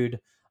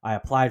interviewed, I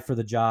applied for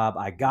the job,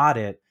 I got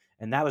it.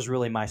 And that was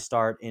really my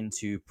start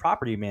into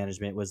property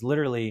management, was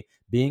literally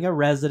being a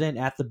resident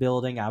at the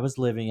building I was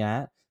living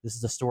at. This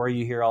is a story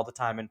you hear all the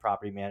time in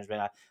property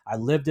management. I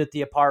lived at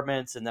the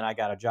apartments, and then I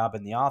got a job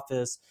in the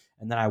office,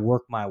 and then I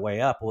worked my way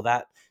up.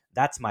 Well,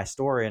 that's my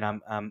story, and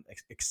I'm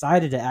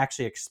excited to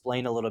actually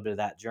explain a little bit of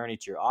that journey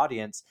to your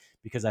audience,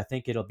 because I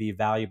think it'll be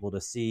valuable to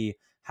see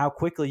how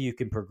quickly you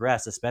can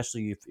progress,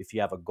 especially if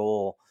you have a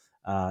goal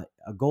a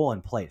goal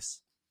in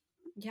place.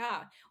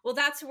 Yeah. Well,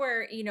 that's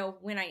where,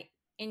 when I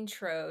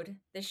introed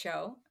the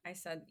show, I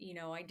said,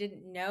 I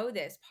didn't know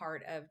this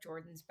part of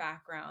Jordan's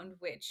background,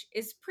 which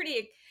is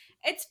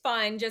it's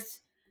fun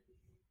just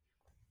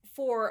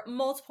for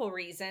multiple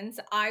reasons.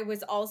 I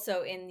was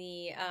also in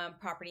the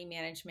property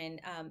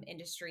management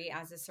industry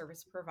as a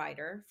service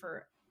provider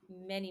for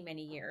many,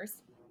 many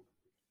years.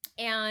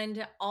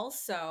 And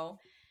also,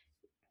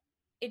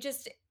 it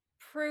just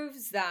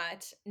proves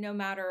that no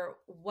matter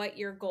what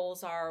your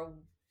goals are,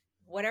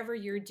 whatever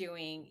you're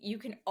doing, you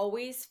can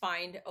always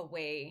find a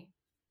way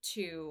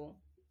to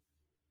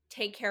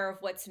take care of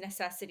what's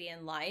necessity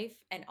in life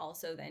and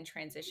also then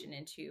transition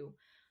into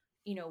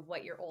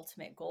what your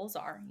ultimate goals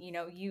are.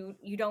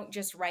 You don't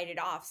just write it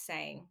off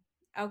saying,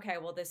 okay,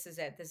 well, this is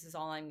it, this is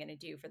all I'm going to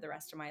do for the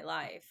rest of my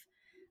life.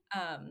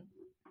 um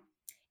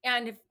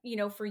and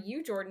if, for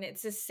you, Jordan,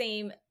 it's the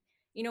same,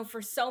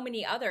 for so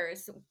many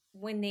others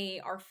when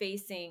they are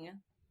facing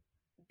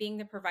being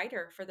the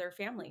provider for their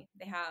family.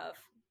 They have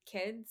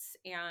kids,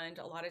 and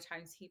a lot of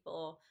times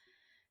people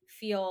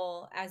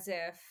feel as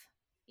if,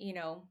 you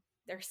know,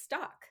 they're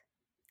stuck.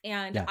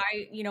 And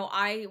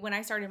Yeah, when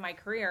I started my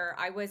career,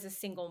 I was a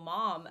single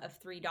mom of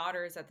three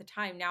daughters at the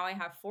time. Now I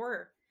have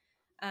four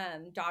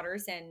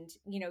daughters, and,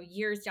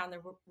 years down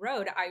the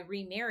road, I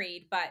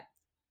remarried. But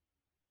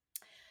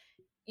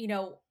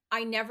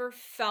I never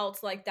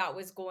felt like that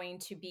was going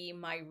to be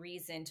my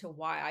reason to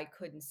why I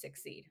couldn't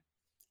succeed.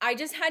 I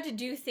just had to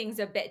do things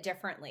a bit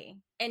differently.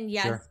 And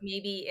yes, sure.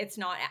 maybe it's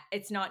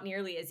not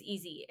nearly as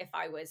easy if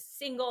I was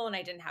single and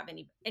I didn't have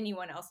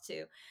anyone else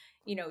to,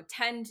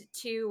 tend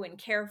to and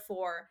care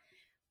for,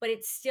 but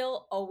it's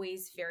still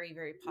always very,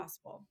 very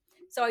possible.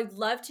 So I'd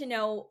love to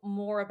know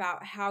more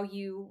about how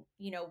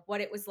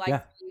what it was like Yeah.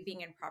 for you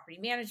being in property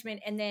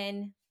management. And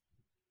then,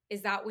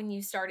 is that when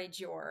you started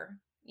your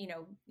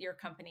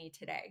company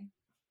today?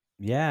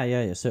 Yeah,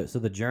 yeah, yeah. So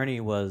the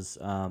journey was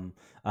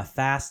a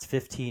fast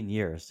 15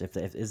 years. If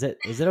is it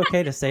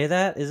okay to say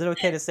that? Is it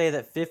okay to say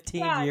that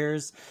 15 Yeah.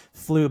 years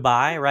flew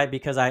by, right?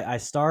 Because I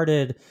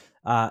started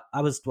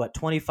I was what,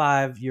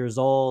 25 years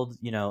old,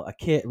 a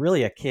kid,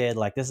 really a kid.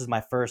 Like, this is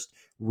my first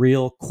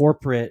real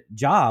corporate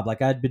job.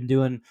 Like, I'd been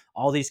doing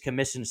all these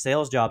commission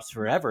sales jobs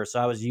forever. So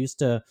I was used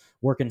to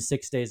working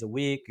 6 days a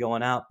week,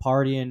 going out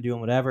partying,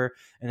 doing whatever,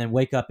 and then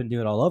wake up and do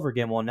it all over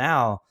again. Well,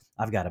 now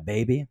I've got a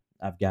baby.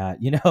 I've got,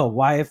 a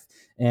wife,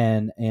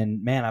 and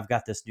man, I've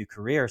got this new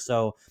career.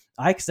 So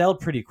I excelled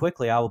pretty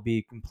quickly. I will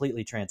be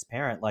completely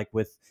transparent. Like,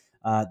 with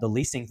the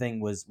leasing thing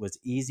was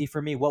easy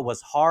for me. What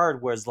was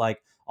hard was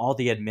like all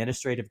the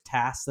administrative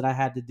tasks that I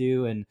had to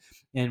do, and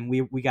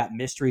we got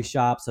mystery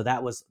shops, so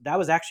that was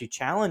actually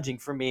challenging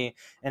for me.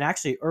 And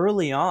actually,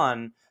 early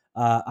on,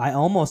 I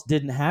almost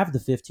didn't have the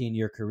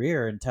 15-year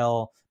career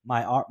until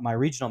my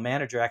regional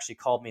manager actually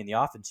called me in the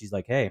office. She's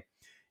like, "Hey,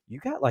 you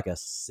got like a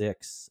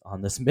 6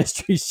 on this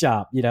mystery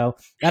shop,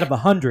 out of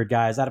 100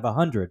 guys, out of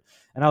 100."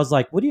 And I was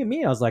like, "What do you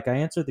mean?" I was like, "I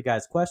answered the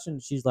guy's question."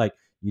 She's like,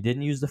 "You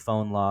didn't use the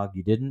phone log.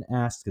 You didn't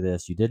ask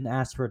this. You didn't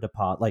ask for a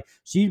deposit." Like,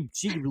 she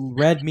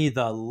read me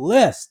the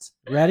list.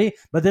 Ready?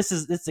 But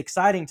it's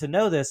exciting to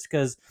know this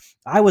because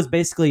I was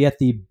basically at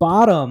the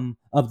bottom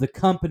of the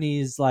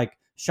company's like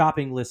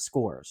shopping list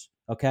scores.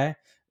 Okay.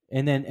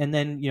 And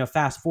then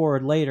fast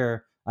forward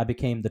later, I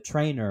became the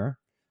trainer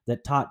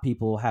that taught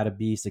people how to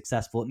be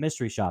successful at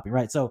mystery shopping,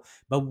 right? So,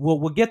 but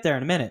we'll get there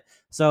in a minute.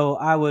 So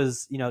I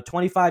was,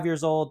 25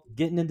 years old,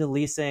 getting into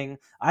leasing.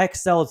 I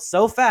excelled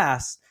so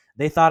fast,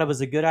 they thought it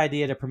was a good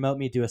idea to promote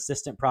me to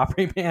assistant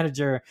property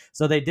manager.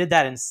 So they did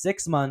that in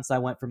 6 months. I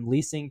went from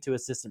leasing to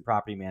assistant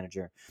property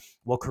manager.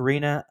 Well,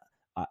 Karina,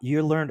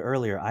 you learned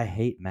earlier, I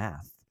hate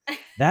math.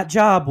 That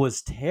job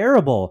was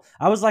terrible.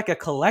 I was like a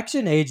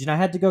collection agent. I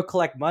had to go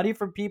collect money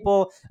from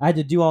people. I had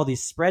to do all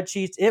these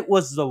spreadsheets. It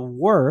was the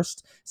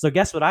worst. So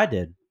guess what I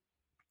did?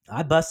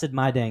 I busted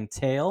my dang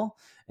tail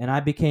and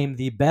I became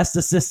the best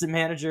assistant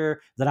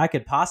manager that I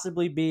could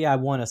possibly be. I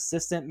won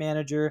assistant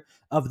manager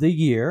of the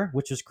year,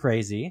 which was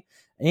crazy.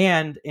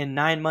 And in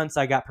 9 months,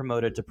 I got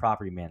promoted to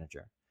property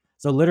manager.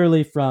 So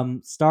literally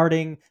from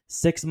starting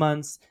 6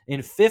 months,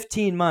 in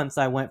 15 months,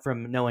 I went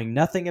from knowing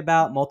nothing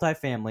about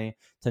multifamily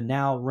to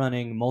now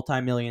running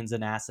multi-millions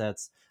in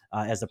assets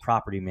as a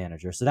property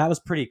manager. So that was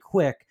pretty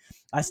quick.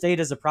 I stayed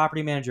as a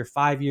property manager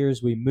 5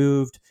 years. We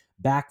moved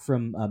back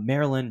from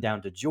Maryland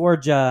down to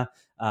Georgia,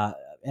 uh,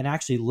 and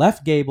actually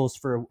left Gables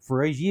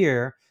for a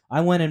year.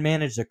 I went and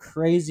managed a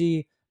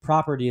crazy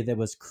property that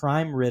was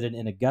crime ridden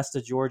in Augusta,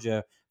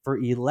 Georgia, for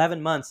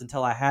 11 months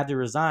until I had to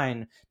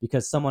resign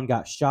because someone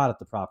got shot at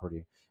the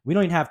property. We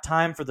don't even have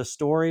time for the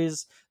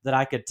stories that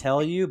I could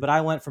tell you, but I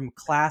went from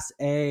Class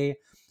A,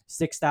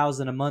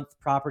 6,000 a month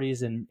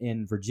properties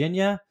in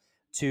Virginia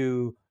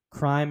to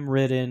crime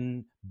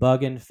ridden,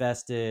 bug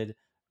infested,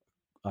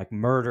 like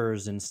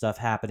murders and stuff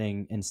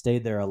happening, and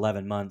stayed there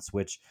 11 months,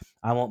 which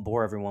I won't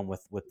bore everyone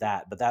with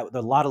that, but there are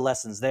a lot of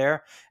lessons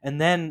there. And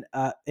then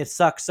it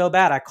sucked so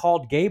bad, I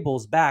called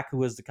Gables back, who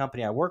was the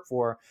company I work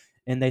for,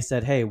 and they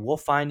said, "Hey, we'll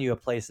find you a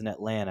place in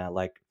Atlanta.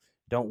 Like,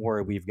 don't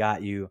worry, we've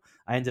got you.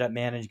 I ended up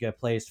managing a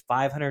place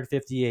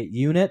 558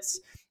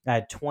 units. I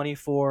had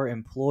 24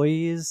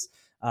 employees.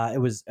 It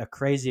was a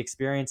crazy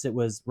experience. It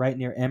was right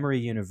near Emory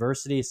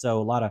University, so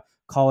a lot of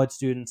college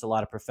students, a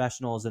lot of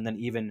professionals, and then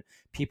even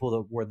people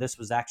that where this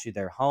was actually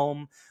their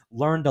home.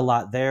 Learned a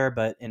lot there,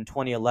 but in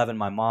 2011,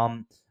 my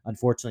mom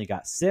unfortunately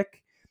got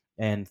sick,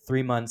 and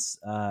 3 months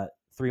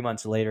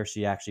later,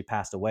 she actually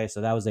passed away. So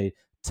that was a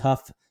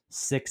tough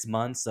 6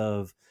 months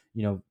of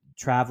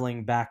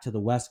traveling back to the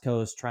West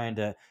Coast, trying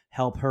to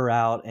help her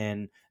out,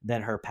 and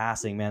then her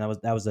passing. Man,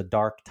 that was a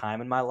dark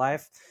time in my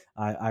life.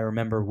 I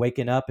remember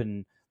waking up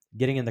and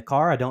getting in the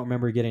car. I don't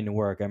remember getting to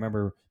work. I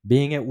remember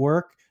being at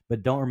work,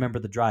 but don't remember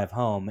the drive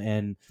home.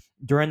 And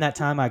during that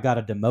time, I got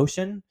a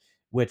demotion,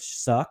 which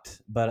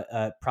sucked, but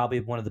probably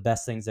one of the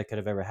best things that could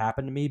have ever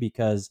happened to me,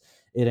 because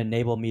it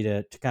enabled me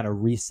to kind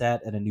of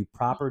reset at a new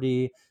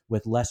property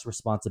with less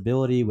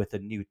responsibility, with a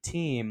new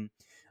team.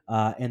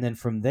 And then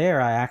from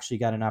there, I actually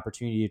got an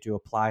opportunity to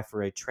apply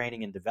for a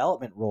training and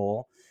development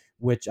role,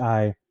 which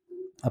I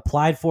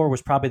applied for,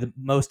 was probably the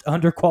most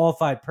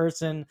underqualified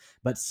person,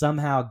 but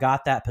somehow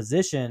got that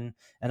position.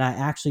 And I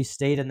actually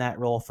stayed in that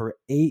role for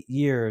 8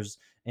 years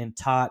and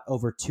taught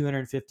over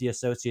 250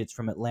 associates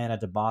from Atlanta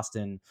to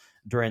Boston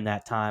during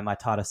that time. I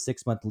taught a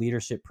 6-month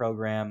leadership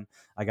program.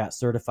 I got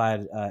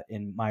certified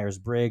in Myers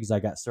Briggs. I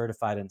got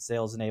certified in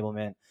sales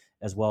enablement,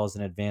 as well as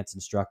an advanced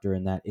instructor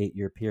in that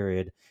 8-year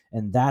period.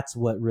 And that's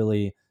what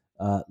really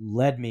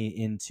led me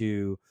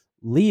into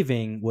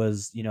leaving,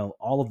 was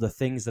all of the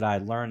things that I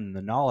learned and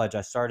the knowledge.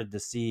 I started to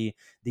see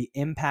the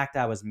impact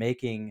I was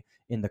making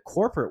in the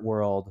corporate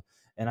world,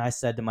 and I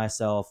said to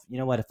myself, you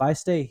know what, if I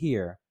stay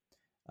here,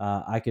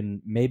 I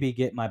can maybe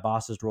get my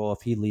boss's role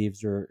if he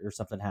leaves, or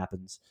something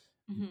happens,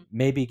 Mhm.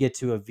 maybe get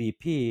to a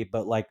VP,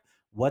 but like,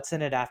 what's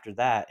in it after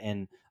that?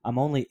 And I'm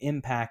only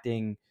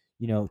impacting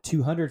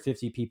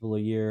 250 people a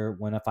year,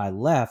 when if I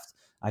left,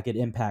 I could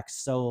impact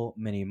so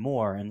many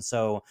more. And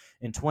so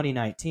in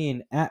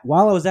 2019,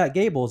 while I was at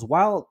Gables,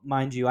 while,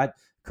 mind you,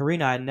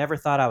 Karina, I never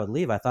thought I would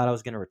leave. I thought I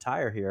was going to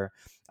retire here.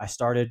 I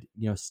started,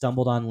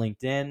 stumbled on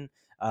LinkedIn.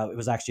 It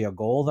was actually a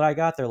goal that I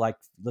got. They're like,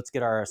 let's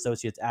get our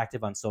associates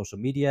active on social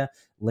media.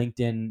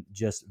 LinkedIn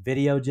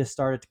video just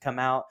started to come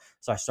out.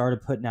 So I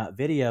started putting out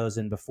videos,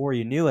 and before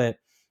you knew it,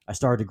 I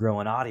started to grow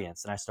an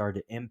audience, and I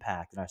started to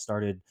impact, and I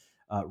started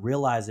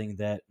realizing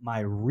that my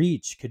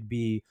reach could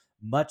be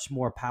much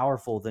more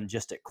powerful than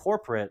just at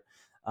corporate.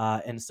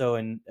 And so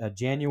in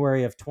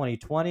January of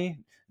 2020,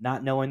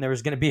 not knowing there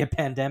was going to be a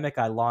pandemic,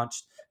 I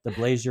launched the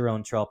Blaze Your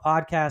Own Trail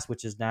podcast,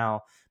 which has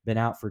now been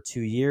out for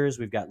 2 years.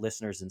 We've got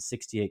listeners in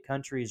 68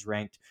 countries,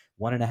 ranked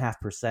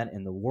 1.5%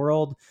 in the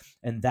world.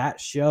 And that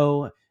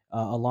show,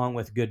 along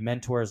with good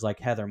mentors like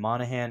Heather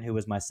Monahan, who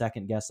was my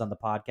second guest on the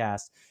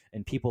podcast,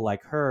 and people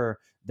like her,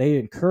 they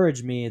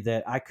encouraged me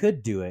that I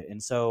could do it.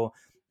 And so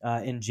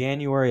in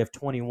January of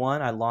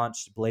 21, I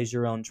launched Blaze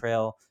Your Own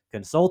Trail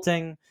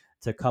Consulting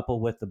to couple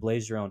with the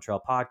Blaze Your Own Trail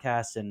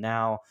podcast. And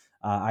now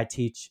I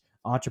teach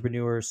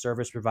entrepreneurs,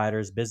 service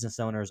providers,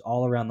 business owners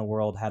all around the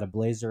world how to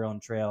blaze their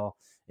own trail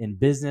in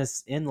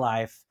business, in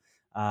life,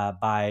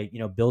 by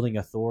building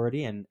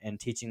authority, and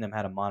teaching them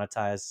how to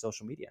monetize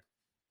social media.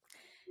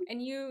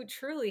 And you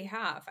truly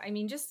have. I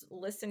mean, just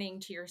listening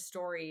to your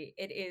story,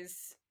 it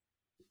is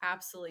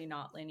absolutely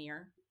not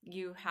linear.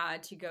 You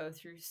had to go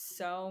through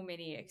so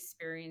many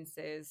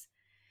experiences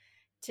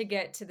to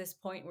get to this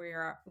point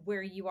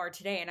where you are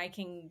today. And I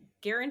can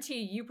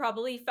guarantee you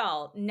probably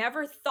felt,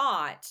 never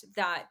thought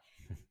that,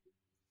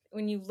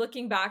 when you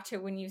looking back to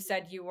when you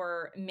said you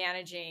were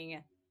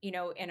managing, in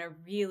a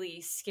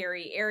really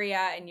scary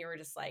area, and you were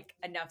just like,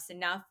 enough's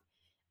enough.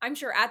 I'm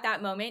sure at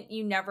that moment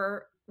you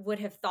never would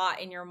have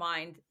thought in your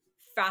mind,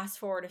 fast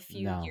forward a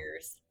few No,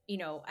 years,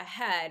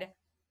 ahead,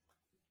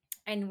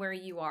 and where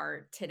you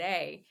are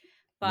today.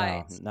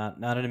 But no,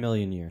 not in a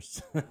million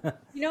years.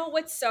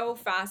 what's so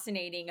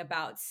fascinating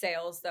about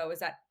sales, though, is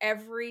that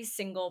every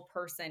single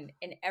person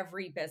in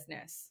every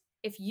business,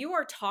 if you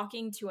are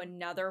talking to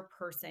another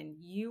person,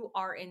 you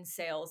are in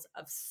sales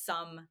of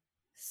some Yeah,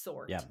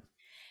 sort.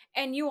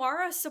 And you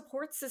are a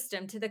support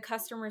system to the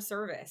customer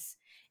service.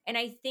 And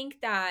I think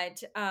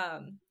that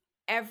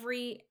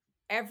every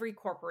every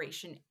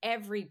corporation,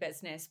 every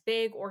business,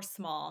 big or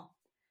small,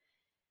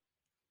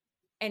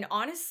 and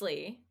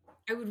honestly,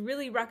 I would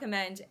really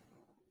recommend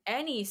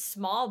any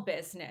small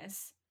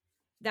business,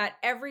 that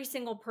every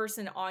single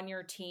person on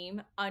your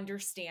team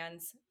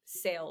understands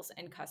sales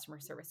and customer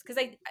service, because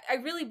I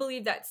really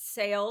believe that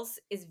sales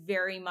is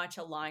very much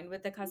aligned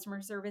with the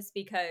customer service,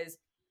 because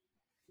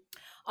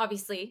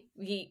obviously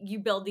you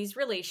build these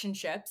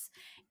relationships,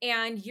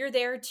 and you're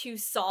there to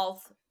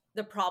solve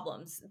the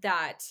problems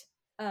that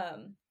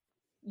um,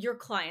 your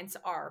clients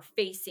are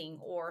facing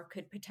or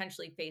could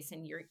potentially face,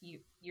 and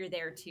you're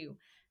there to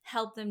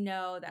help them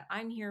know that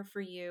I'm here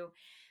for you.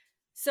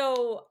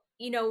 So,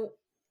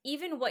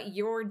 even what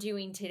you're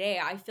doing today,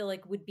 I feel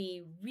like would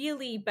be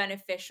really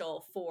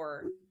beneficial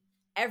for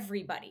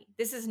everybody.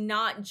 This is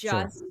not sure.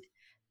 just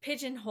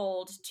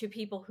pigeonholed to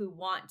people who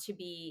want to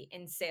be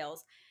in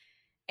sales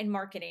and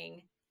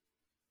marketing.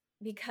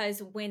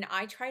 because when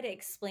I try to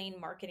explain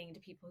marketing to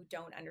people who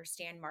don't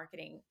understand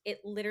marketing, it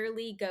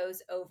literally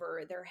goes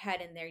over their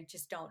head and they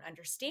just don't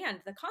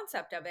understand the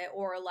concept of it.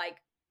 Or, like,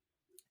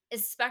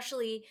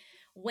 especially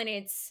when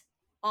it's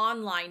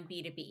online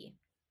B2B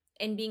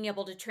and being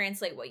able to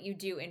translate what you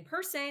do in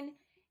person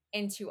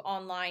into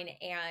online.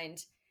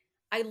 And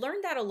I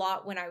learned that a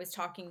lot when I was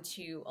talking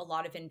to a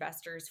lot of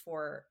investors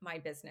for my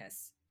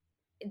business.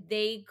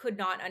 They could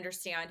not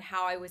understand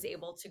how I was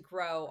able to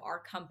grow our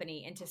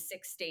company into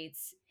 6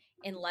 states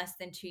in less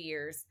than 2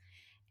 years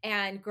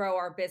and grow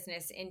our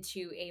business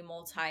into a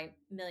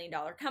multi-million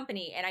dollar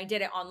company. And I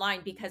did it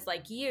online because,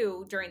 like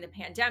you, during the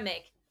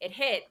pandemic, it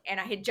hit and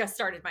I had just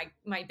started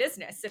my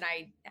business, and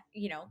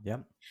you know,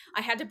 Yep.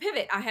 I had to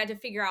pivot. I had to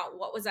figure out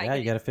what was I Yeah,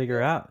 going you got to to figure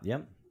do, out.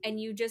 Yep. and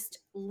you just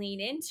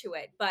lean into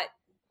it. But,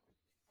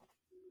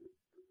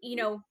 you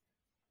know,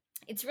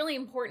 it's really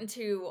important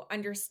to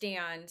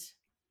understand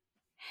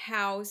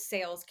how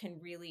sales can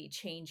really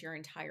change your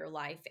entire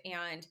life.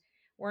 And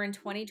we're in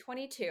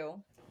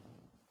 2022,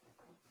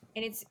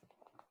 and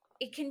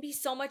it can be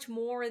so much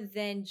more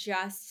than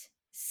just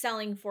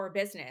selling for a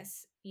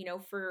business.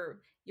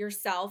 For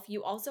yourself,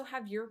 you also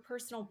have your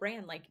personal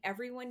brand. Like,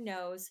 everyone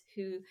knows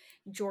who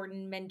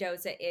Jordan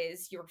Mendoza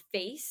is, your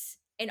face,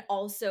 and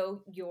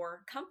also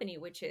your company,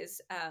 which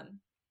is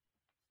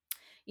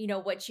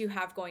what you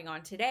have going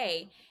on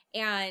today.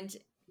 And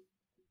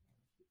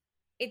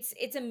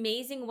it's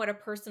amazing what a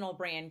personal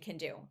brand can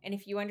do. And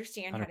if you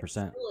understand how to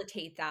 100%.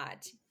 facilitate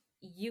that,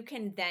 you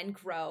can then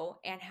grow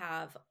and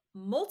have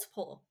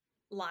multiple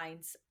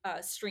lines,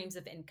 streams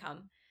of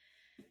income,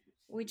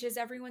 which is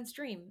everyone's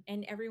dream.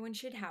 And everyone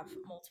should have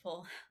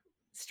multiple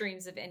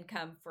streams of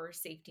income for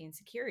safety and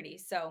security.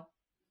 So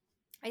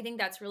I think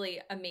that's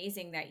really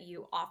amazing that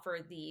you offer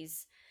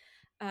these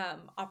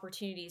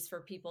opportunities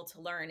for people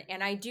to learn.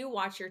 And I do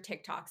watch your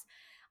TikToks.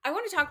 I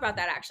want to talk about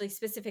that actually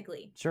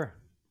specifically, Sure.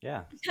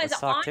 Yeah. because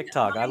Let's talk on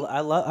TikTok.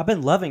 my I've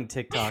been loving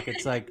TikTok.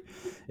 It's like,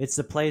 it's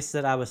the place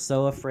that I was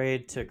so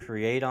afraid to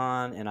create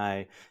on. And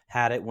I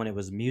had it when it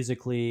was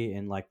Musically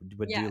and like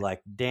would do yes.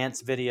 like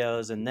dance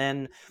videos. And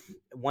then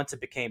once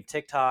it became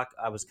TikTok,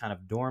 I was kind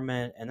of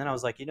dormant. And then I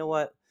was like, you know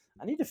what?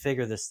 I need to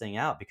figure this thing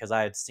out, because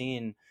I had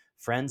seen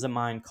friends of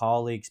mine,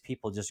 colleagues,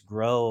 people just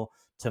grow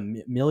to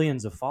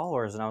millions of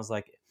followers. And I was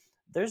like,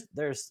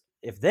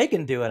 if they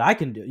can do it, I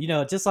can do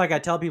it. Just like I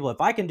tell people, if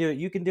I can do it,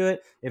 you can do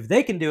it. If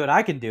they can do it,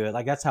 I can do it.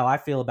 Like, that's how I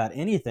feel about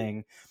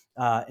anything.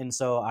 And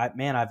so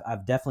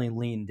I've definitely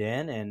leaned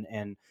in,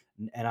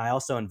 and I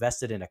also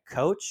invested in a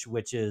coach,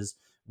 which is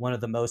one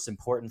of the most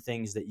important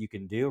things that you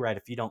can do, right?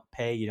 If you don't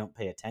pay, you don't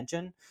pay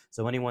attention.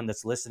 So anyone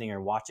that's listening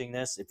or watching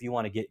this, if you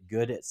want to get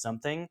good at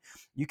something,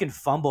 you can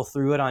fumble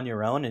through it on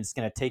your own, and it's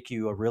going to take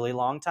you a really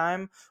long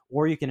time,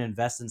 or you can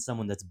invest in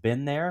someone that's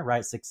been there,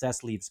 right?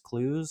 Success leaves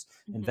clues.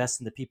 Mhm. Invest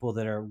in the people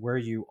that are where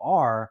you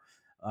are,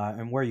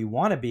 and where you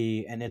want to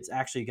be. And it's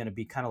actually going to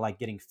be kind of like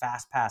getting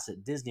fast pass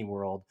at Disney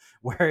World,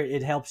 where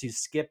it helps you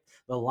skip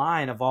the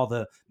line of all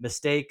the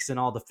mistakes and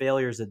all the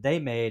failures that they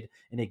made,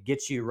 and it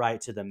gets you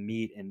right to the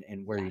meat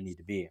and where you Yes, need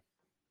to be.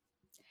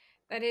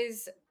 that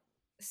is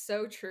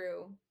so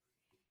true.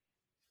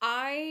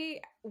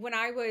 When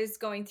I was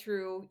going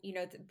through,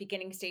 the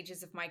beginning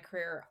stages of my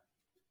career,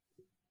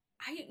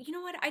 you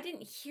know what? I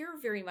didn't hear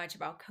very much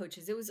about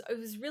coaches. It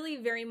was really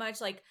very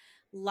much like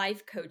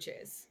life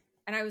coaches.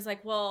 And I was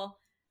like, well,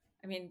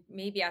 I mean,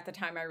 maybe at the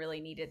time I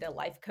really needed a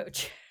life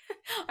coach.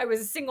 I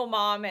was a single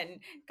mom and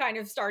kind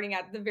of starting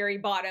at the very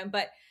bottom,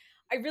 but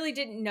I really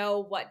didn't know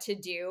what to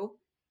do.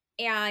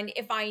 And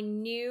if I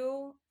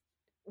knew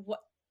what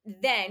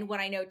what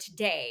I know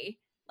today,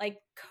 like,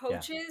 Yeah.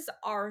 coaches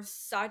are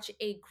such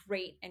a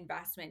great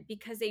investment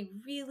because they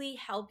really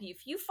help you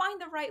if you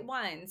find the right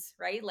ones,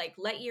 right? Like,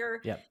 let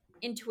your Yep.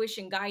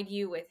 intuition guide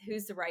you with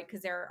who's the right,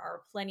 because there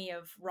are plenty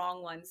of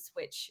wrong ones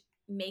which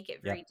make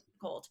it very Yep.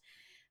 difficult.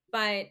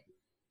 But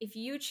if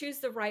you choose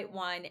the right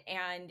one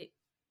and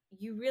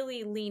you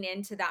really lean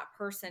into that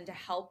person to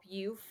help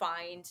you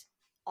find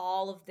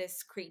all of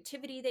this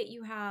creativity that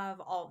you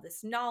have, all of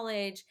this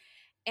knowledge,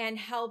 and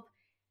help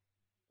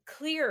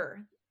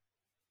clear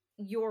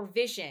your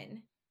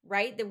vision,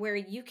 right? That where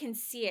you can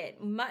see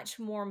it much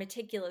more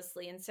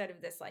meticulously instead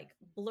of this like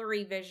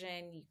blurry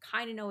vision. You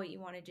kind of know what you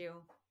want to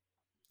do.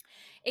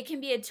 It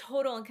can be a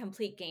total and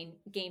complete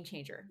game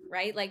changer,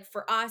 right? Like,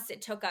 for us,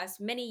 it took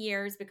us many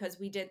years because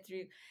we did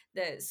through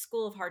the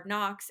school of hard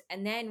knocks.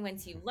 And then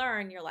once you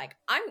learn, you're like,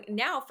 I'm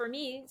now, for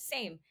me,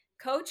 same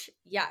coach.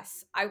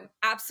 Yes, I'm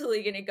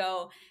absolutely going to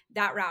go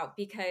that route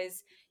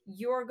because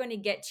you're going to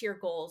get to your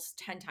goals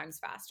 10 times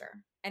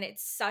faster. And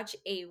it's such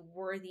a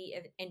worthy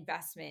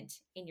investment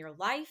in your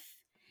life,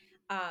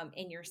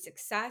 in your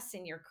success,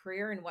 in your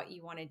career, and what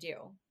you want to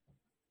do.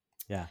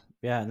 Yeah.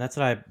 Yeah. And that's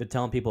what I've been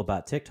telling people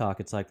about TikTok.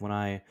 It's like when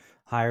I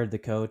hired the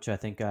coach, I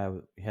think I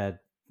had,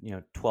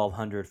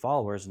 1,200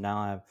 followers. And now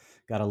I've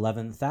got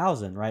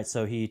 11,000, right?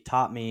 So he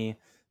taught me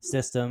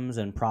systems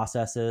and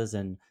processes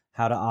and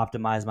how to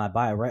optimize my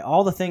bio, right?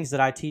 All the things that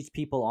I teach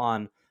people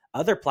on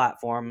other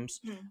platforms,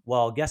 Mhm.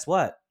 well, guess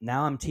what?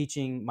 Now I'm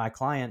teaching my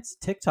clients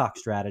TikTok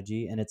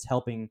strategy and it's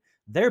helping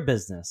their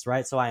business,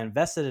 right? So I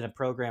invested in a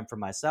program for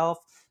myself.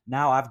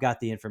 Now I've got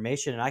the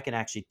information and I can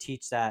actually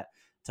teach that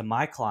to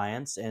my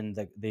clients and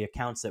the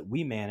accounts that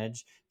we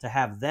manage to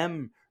have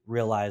them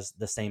realize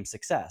the same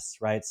success,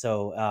 right?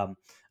 So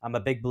I'm a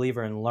big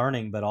believer in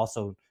learning, but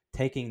also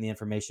taking the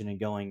information and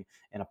going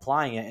and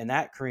applying it. And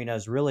that, Karina,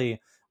 is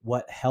really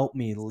what helped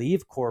me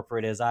leave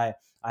corporate. Is I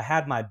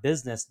had my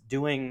business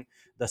doing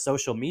the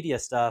social media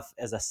stuff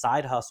as a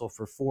side hustle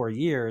for 4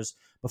 years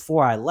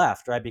before I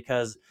left, right?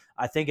 Because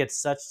I think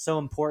it's so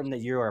important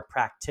that you're a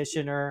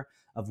practitioner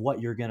of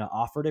what you're going to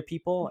offer to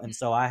people. And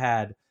so I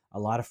had a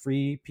lot of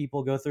free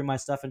people go through my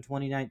stuff in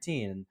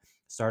 2019 and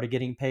started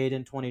getting paid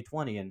in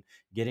 2020 and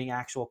getting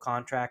actual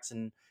contracts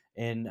in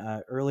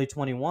early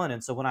 21.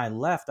 And so when I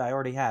left, I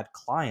already had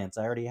clients,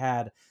 I already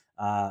had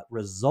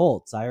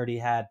results, I already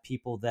had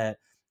people that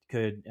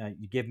could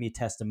give me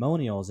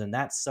testimonials. And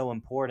that's so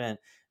important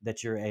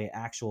that you're a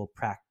actual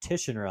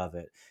practitioner of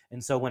it.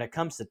 And so when it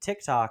comes to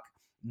TikTok,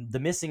 the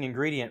missing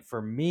ingredient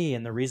for me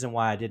and the reason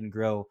why I didn't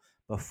grow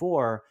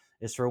before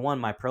is, for one,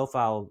 my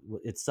profile,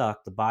 it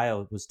sucked, the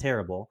bio was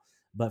terrible,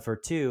 but for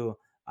two,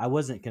 I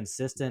wasn't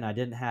consistent. I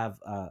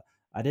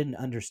didn't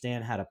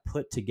understand how to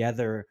put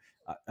together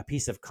a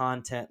piece of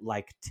content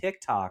like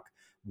TikTok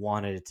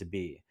wanted it to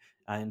be.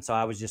 And so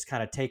I was just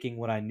kind of taking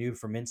what I knew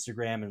from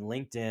Instagram and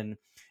LinkedIn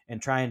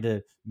and trying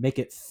to make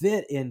it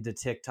fit into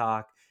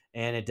TikTok,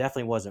 and it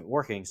definitely wasn't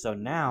working. So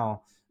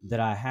now that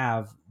I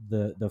have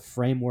the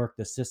framework,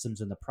 the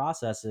systems, and the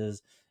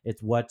processes,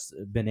 it's what's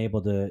been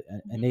able to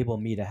Mhm. enable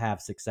me to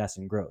have success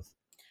and growth.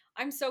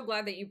 I'm so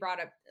glad that you brought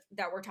up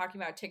that we're talking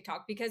about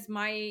TikTok because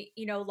a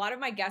lot of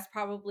my guests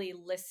probably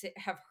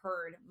have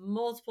heard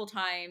multiple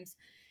times.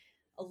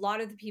 A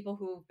lot of the people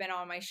who've been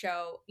on my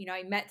show,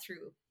 I met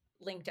through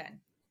LinkedIn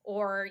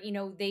or,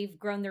 they've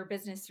grown their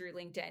business through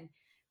LinkedIn.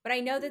 But I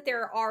know that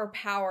there are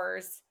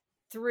powers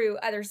through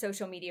other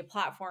social media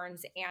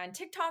platforms, and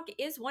TikTok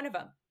is one of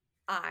them.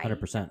 I have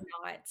 100%.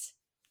 not,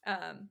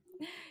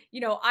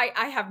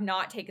 I have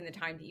not taken the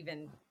time to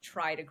even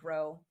try to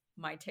grow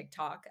my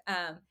TikTok.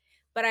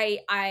 But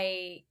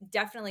I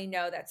definitely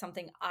know that's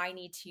something I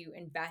need to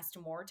invest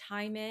more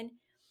time in.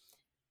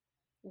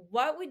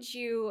 What would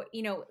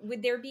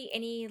would there be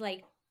any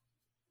like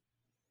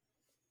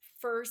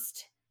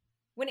first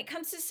when it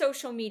comes to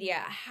social media,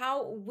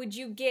 how would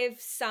you give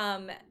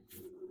some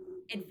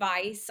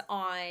advice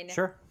on,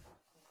 Sure.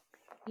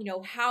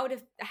 how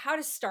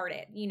to start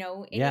it,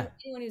 Yeah.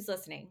 anyone who's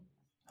listening?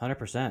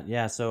 100%.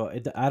 Yeah. So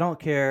I don't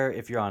care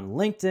if you're on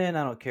LinkedIn.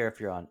 I don't care if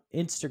you're on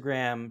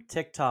Instagram,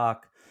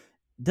 TikTok.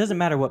 Doesn't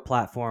matter what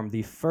platform.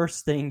 The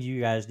first thing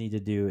you guys need to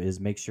do is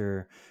make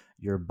sure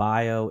your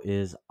bio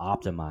is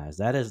optimized.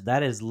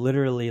 That is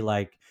literally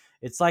like,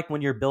 it's like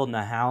when you're building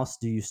a house.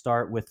 Do you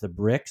start with the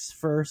bricks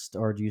first,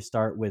 or do you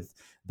start with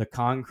the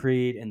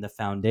concrete and the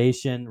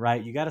foundation?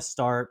 Right. You got to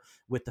start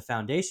with the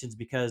foundations,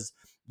 because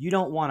you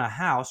don't want a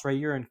house, right?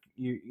 You're in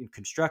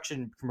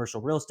construction, commercial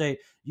real estate.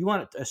 You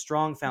want a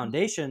strong Mhm.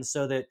 foundation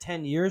so that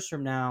 10 years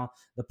from now,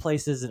 the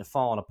place isn't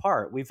falling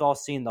apart. We've all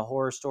seen the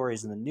horror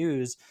stories in the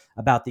news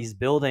about these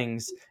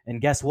buildings.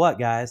 And guess what,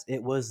 guys?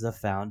 It was the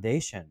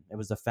foundation. It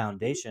was the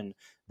foundation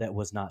that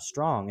was not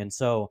strong. And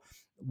so,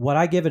 what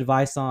I give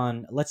advice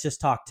on, let's just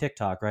talk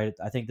TikTok, right?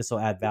 I think this will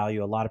add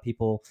value. A lot of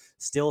people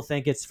still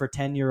think it's for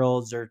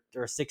 10-year-olds or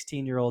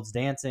 16-year-olds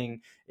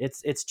dancing.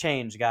 It's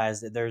changed,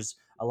 guys. There's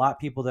a lot of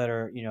people that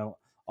are,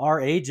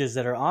 our ages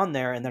that are on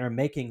there and that are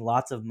making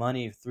lots of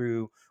money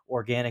through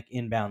organic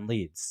inbound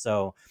leads.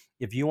 So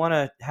if you want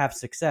to have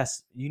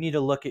success, you need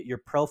to look at your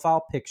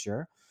profile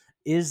picture.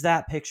 Is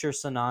that picture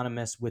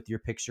synonymous with your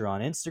picture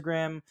on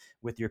Instagram,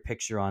 with your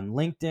picture on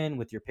LinkedIn,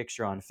 with your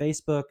picture on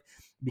Facebook?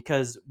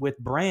 Because with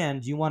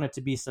brand, you want it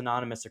to be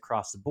synonymous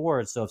across the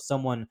board. So if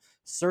someone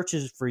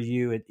searches for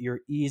you,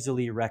 you're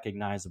easily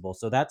recognizable.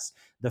 So that's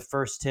the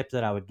first tip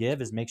that I would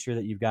give, is make sure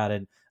that you've got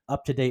an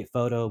up-to-date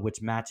photo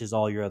which matches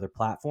all your other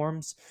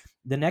platforms.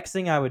 The next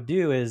thing I would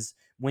do is,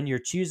 when you're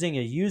choosing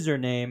a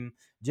username,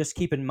 just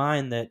keep in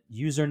mind that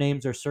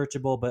usernames are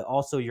searchable, but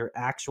also your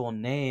actual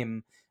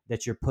name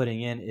that you're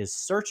putting in is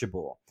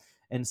searchable.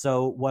 And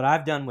so what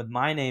I've done with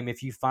my name,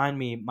 if you find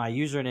me, my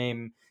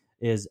username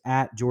is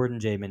at Jordan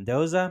J.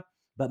 Mendoza,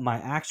 but my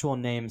actual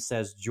name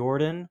says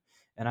Jordan,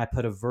 and I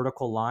put a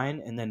vertical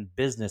line and then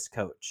business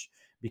coach,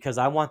 because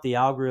I want the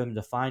algorithm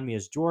to find me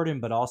as Jordan,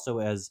 but also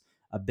as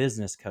a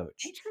business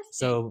coach. Interesting.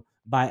 So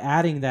by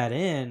adding that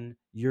in,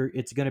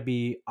 it's going to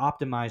be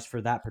optimized for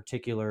that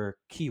particular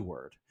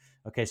keyword.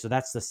 Okay, so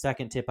that's the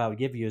second tip I would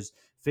give you, is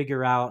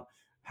figure out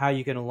how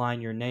you can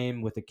align your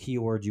name with the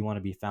keyword you want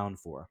to be found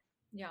for.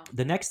 Yeah.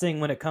 The next thing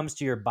when it comes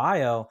to your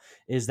bio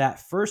is that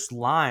first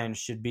line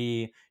should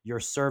be your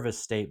service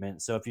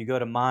statement. So if you go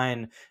to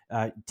mine,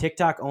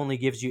 TikTok only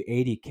gives you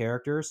 80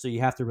 characters, so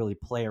you have to really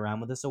play around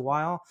with this a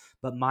while.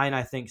 But mine,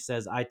 I think,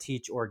 says I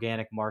teach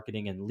organic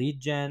marketing and lead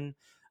gen.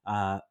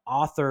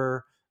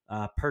 Author,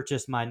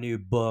 purchase my new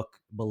book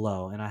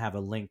below, and I have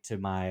a link to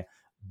my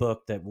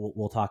book that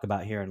we'll talk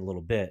about here in a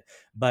little bit.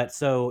 But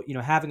so,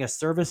 having a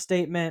service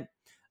statement,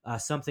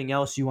 something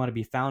else you want to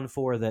be found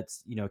for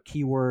that's,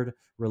 keyword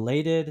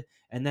related,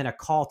 and then a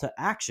call to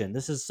action.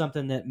 This is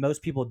something that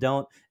most people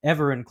don't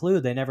ever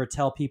include. They never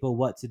tell people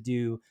what to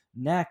do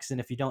next. And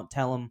if you don't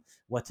tell them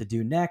what to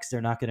do next,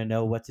 they're not going to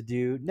know what to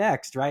do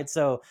next, right?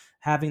 So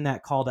having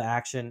that call to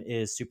action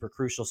is super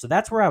crucial. So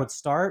that's where I would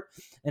start.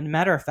 And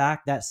matter of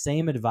fact, that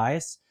same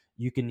advice,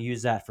 you can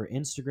use that for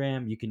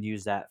Instagram, you can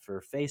use that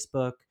for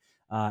Facebook,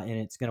 and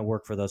it's going to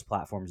work for those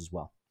platforms as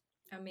well.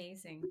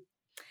 Amazing.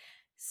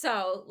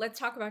 So let's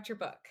talk about your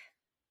book.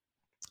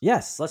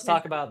 Yes, let's Because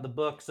talk about the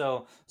book.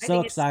 So I so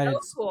think it's so excited.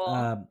 cool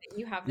that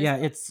you have this Yeah,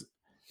 book.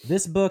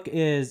 this book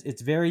is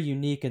it's very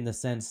unique in the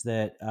sense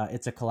that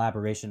it's a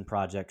collaboration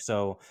project.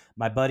 So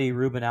my buddy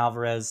Ruben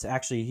Alvarez,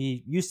 actually,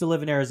 he used to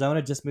live in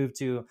Arizona, just moved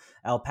to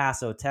El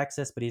Paso,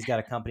 Texas, but he's got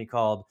a company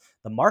called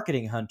the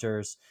Marketing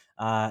Hunters,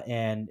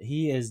 and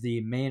he is the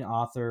main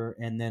author.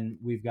 And then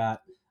we've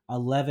got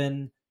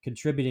 11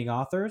 contributing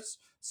authors.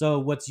 So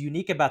what's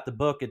unique about the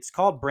book? It's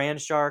called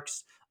Brand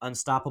Sharks: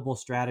 Unstoppable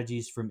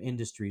Strategies from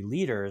Industry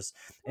Leaders.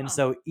 And Oh,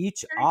 so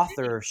each very fitting.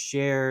 author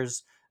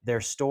shares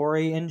their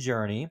story and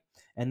journey.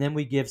 And then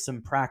we give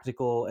some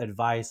practical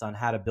advice on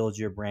how to build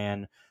your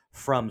brand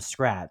from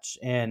scratch.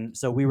 And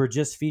so we were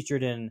just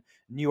featured in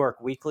New York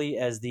Weekly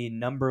as the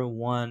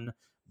 #1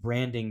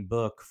 branding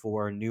book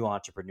for new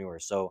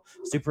entrepreneurs. So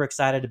super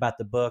excited about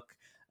the book.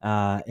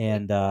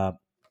 And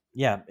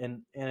yeah,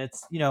 and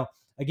it's,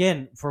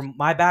 again, from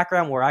my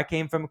background where I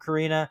came from,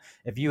 Karina,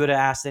 if you would have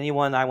asked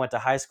anyone I went to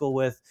high school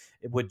with,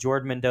 would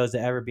Jordan Mendoza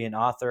ever be an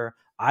author?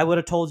 I would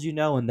have told you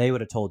no, and they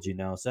would have told you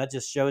no. So that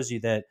just shows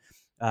you that,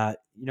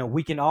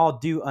 we can all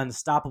do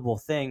unstoppable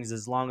things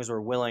as long as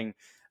we're willing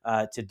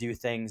to do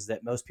things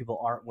that most people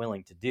aren't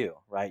willing to do,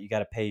 right? You got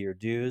to pay your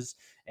dues.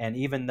 And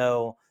even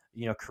though,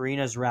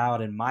 Karina's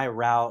route and my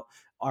route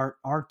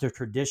aren't the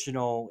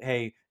traditional,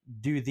 hey,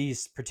 do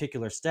these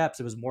particular steps,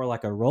 it was more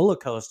like a roller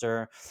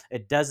coaster.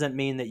 It doesn't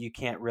mean that you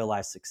can't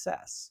realize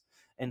success.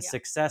 And Yeah.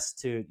 success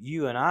to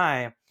you and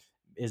I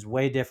is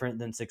way different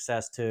than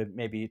success to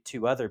maybe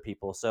two other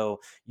people. So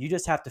you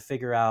just have to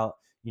figure out,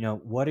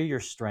 what are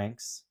your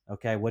strengths?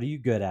 Okay. What are you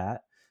good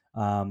at?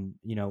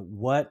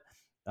 What,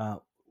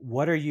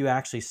 what are you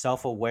actually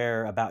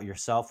self-aware about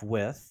yourself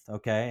with?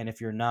 Okay. And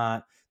if you're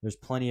not, there's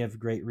plenty of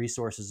great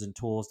resources and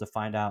tools to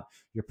find out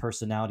your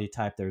personality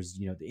type. There's,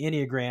 the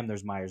Enneagram,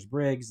 there's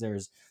Myers-Briggs,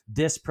 there's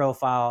DISC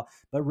profile,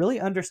 but really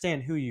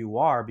understand who you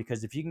are,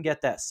 because if you can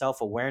get that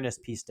self-awareness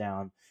piece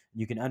down,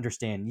 you can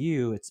understand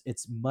you,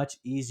 it's much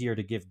easier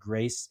to give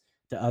grace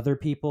to other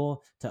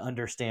people, to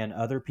understand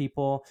other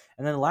people.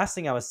 And then the last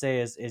thing I would say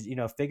is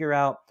figure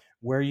out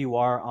where you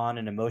are on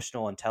an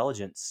emotional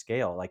intelligence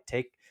scale. Like,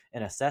 take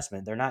an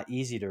assessment. They're not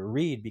easy to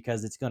read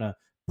because it's going to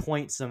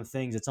point some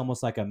things. It's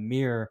almost like a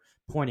mirror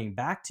pointing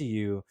back to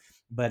you,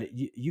 but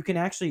you can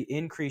actually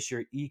increase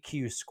your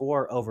EQ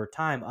score over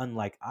time,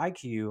 unlike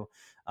IQ.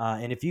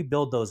 And if you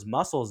build those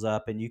muscles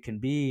up and you can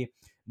be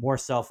more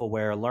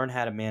self-aware, learn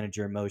how to manage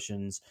your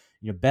emotions,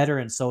 better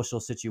in social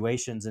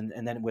situations,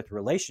 and then with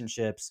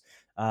relationships,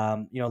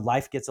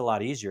 life gets a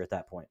lot easier at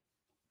that point.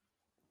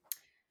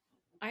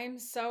 I am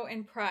so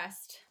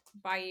impressed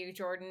by you,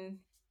 Jordan.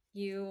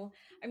 You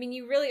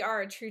really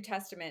are a true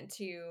testament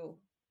to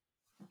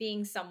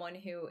being someone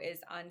who is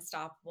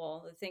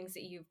unstoppable. The things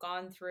that you've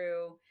gone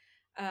through,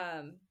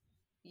 um,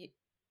 y-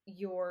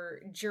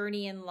 your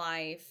journey in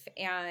life,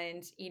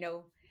 and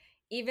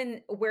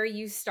even where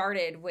you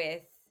started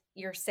with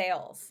your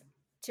sales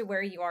to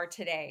where you are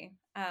today.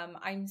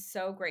 I'm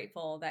so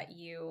grateful that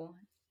you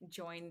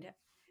joined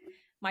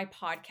my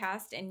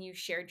podcast and you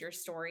shared your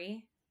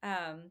story.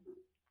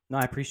 No,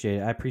 I appreciate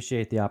it. I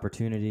appreciate the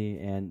opportunity,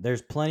 and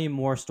there's plenty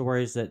more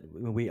stories that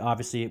we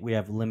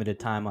have limited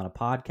time on a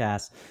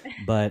podcast.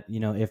 But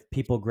if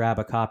people grab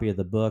a copy of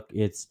the book,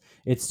 it's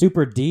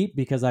super deep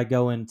because I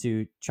go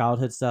into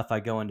childhood stuff.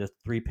 I go into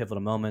three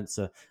pivotal moments.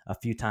 A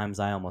few times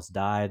I almost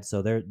died.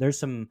 So there's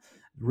some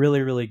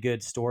really really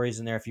good stories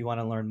in there. If you want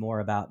to learn more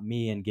about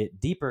me and get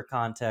deeper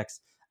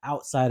context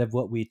outside of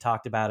what we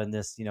talked about in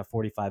this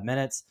 45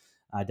 minutes,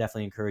 I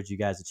definitely encourage you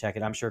guys to check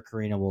it. I'm sure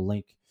Karina will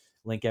link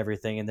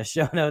everything in the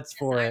show notes Yes,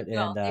 for I it.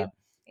 will. And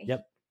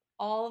yep.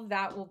 All of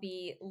that will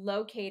be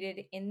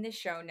located in the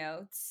show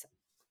notes.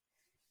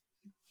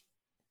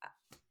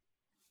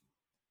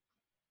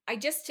 I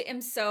just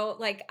am so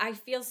like I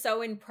feel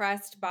so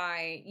impressed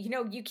by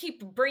you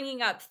keep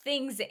bringing up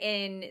things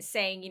in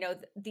saying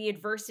the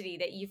adversity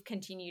that you've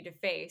continued to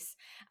face,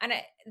 and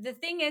the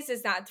thing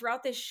is that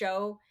throughout this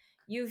show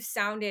you've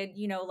sounded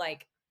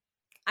like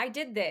I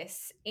did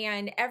this,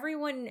 and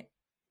everyone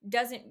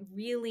doesn't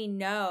really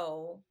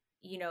know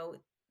you know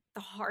the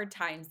hard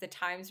times, the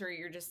times where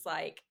you're just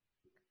like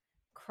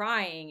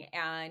crying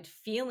and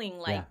feeling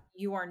like Yeah.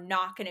 you are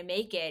not going to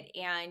make it,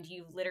 and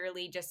you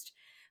literally just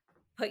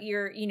put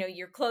your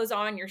clothes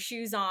on, your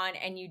shoes on,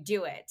 and you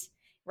do it,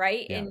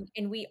 right? Yeah.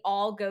 And we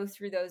all go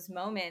through those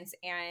moments,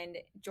 and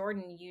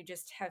Jordan, you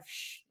just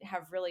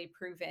have really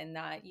proven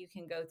that you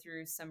can go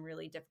through some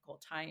really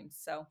difficult times.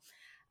 So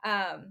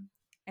Um,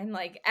 and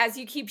like as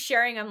you keep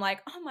sharing, I'm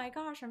like, oh my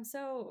gosh, I'm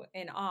so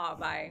in awe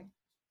by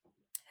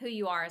who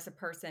you are as a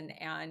person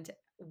and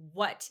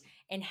what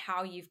and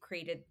how you've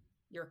created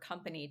your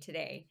company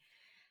today.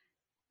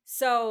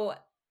 So,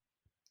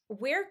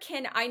 where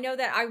can I know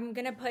that I'm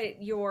gonna put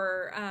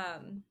your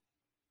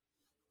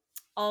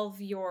all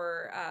of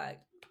your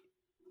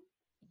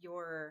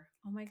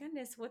oh my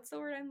goodness, what's the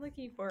word I'm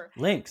looking for?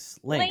 Links.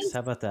 Links. How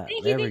about that? Thank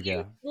you, There thank we you.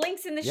 go.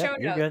 Links in the show Yep,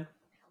 you're notes.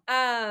 good.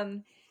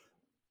 Um,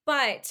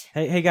 but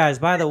Hey guys,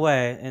 by the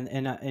way,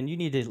 and you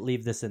need to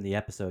leave this in the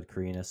episode,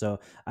 Karina. So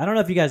I don't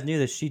know if you guys knew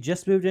this. She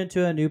just moved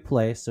into a new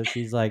place, so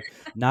she's like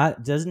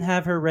not doesn't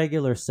have her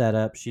regular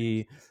setup.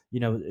 She,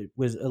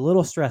 was a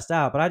little stressed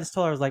out, but I just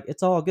told her I was like,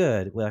 it's all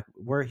good.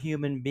 We're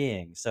human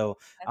beings. So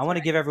I that's want right.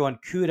 to give everyone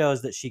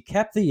kudos that she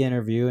kept the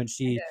interview and I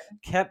she did.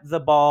 kept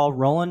the ball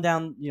rolling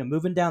down,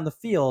 moving down the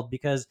field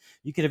because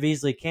you could have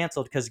easily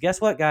canceled. Because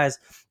guess what, guys?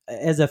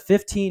 As a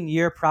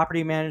 15-year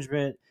property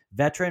management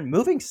veteran,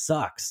 moving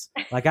sucks.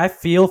 Like I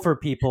feel for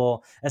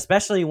people,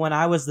 especially when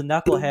I was the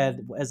knucklehead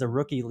as a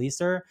rookie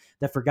leaser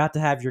that forgot to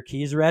have your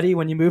keys ready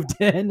when you moved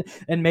in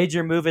and made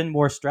your move in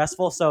more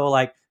stressful. So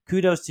like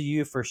kudos to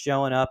you for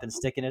showing up and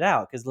sticking it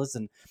out. Cause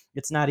listen,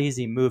 it's not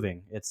easy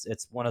moving. It's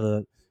one of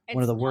It's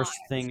the not. worst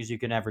things you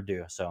can ever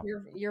do. So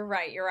You're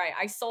right. You're right.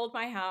 I sold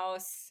my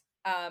house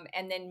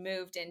and then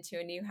moved into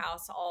a new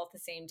house all at the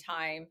same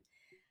time. It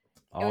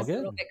all was a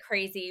little good. bit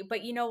crazy,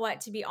 but you know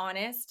what? To be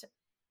honest,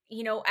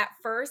 at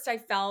first I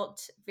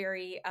felt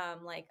very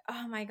like,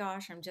 oh my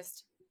gosh,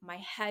 my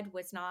head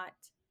was not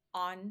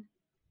on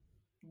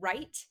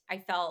right. I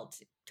felt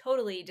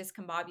totally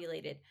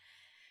discombobulated.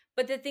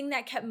 But the thing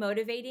that kept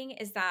motivating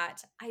is that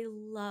I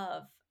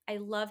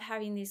love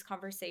having these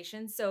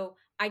conversations. So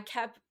I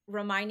kept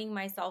reminding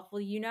myself,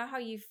 well, you know how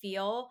you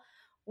feel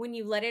when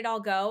you let it all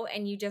go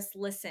and you just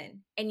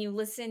listen and you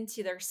listen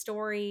to their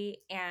story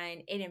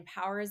and it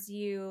empowers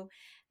you.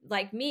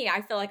 Like me,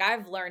 I feel like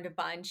I've learned a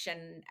bunch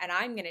and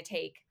I'm going to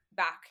take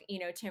back,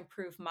 to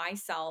improve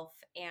myself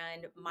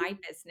and my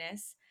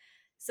business.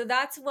 So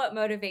that's what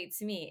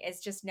motivates me is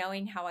just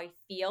knowing how I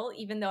feel,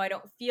 even though I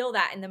don't feel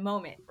that in the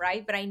moment,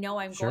 right? But I know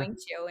I'm Sure. going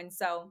to. And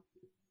so,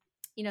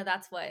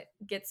 that's what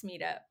gets me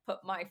to put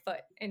my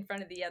foot in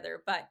front of the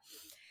other. But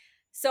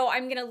so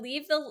I'm going to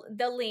leave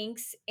the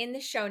links in the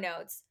show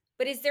notes.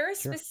 But is there a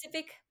Sure.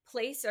 specific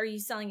place? Are you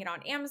selling it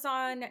on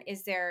Amazon?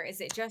 Is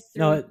it just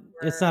No, through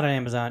it's your not on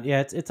Amazon.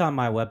 Yeah, it's on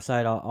my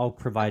website. I'll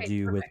provide Okay,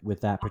 you with perfect.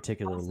 with that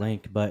particular Awesome.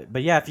 link.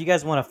 But yeah, if you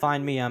guys want to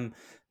find me, I'm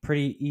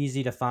pretty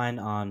easy to find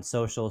on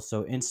social.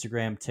 So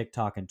Instagram,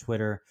 TikTok, and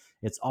Twitter.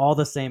 It's all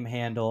the same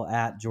handle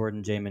at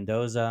Jordan J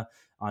Mendoza.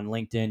 On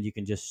LinkedIn, you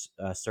can just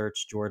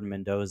search Jordan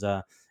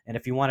Mendoza. And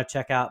if you want to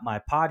check out my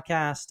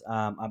podcast,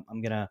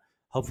 I'm gonna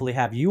hopefully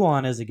have you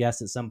on as a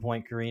guest at some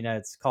point, Karina.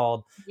 It's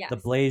called the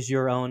Yes. Blaze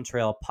Your Own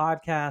Trail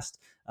podcast.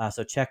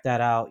 So check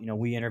that out.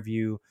 We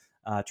interview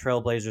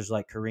trailblazers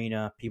like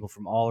Karina, people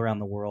from all around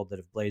the world that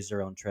have blazed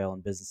their own trail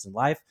in business and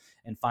life,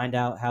 and find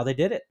out how they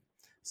did it.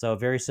 So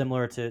very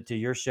similar to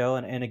your show.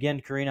 And again,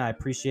 Karina, I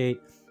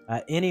appreciate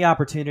any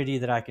opportunity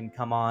that I can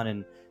come on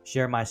and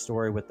share my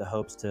story with the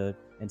hopes to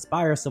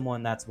inspire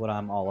someone. That's what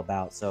I'm all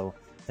about. So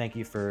thank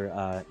you for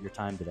your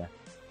time today.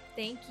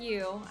 Thank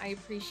you. I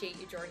appreciate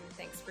you, Jordan.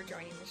 Thanks for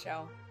joining the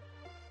show.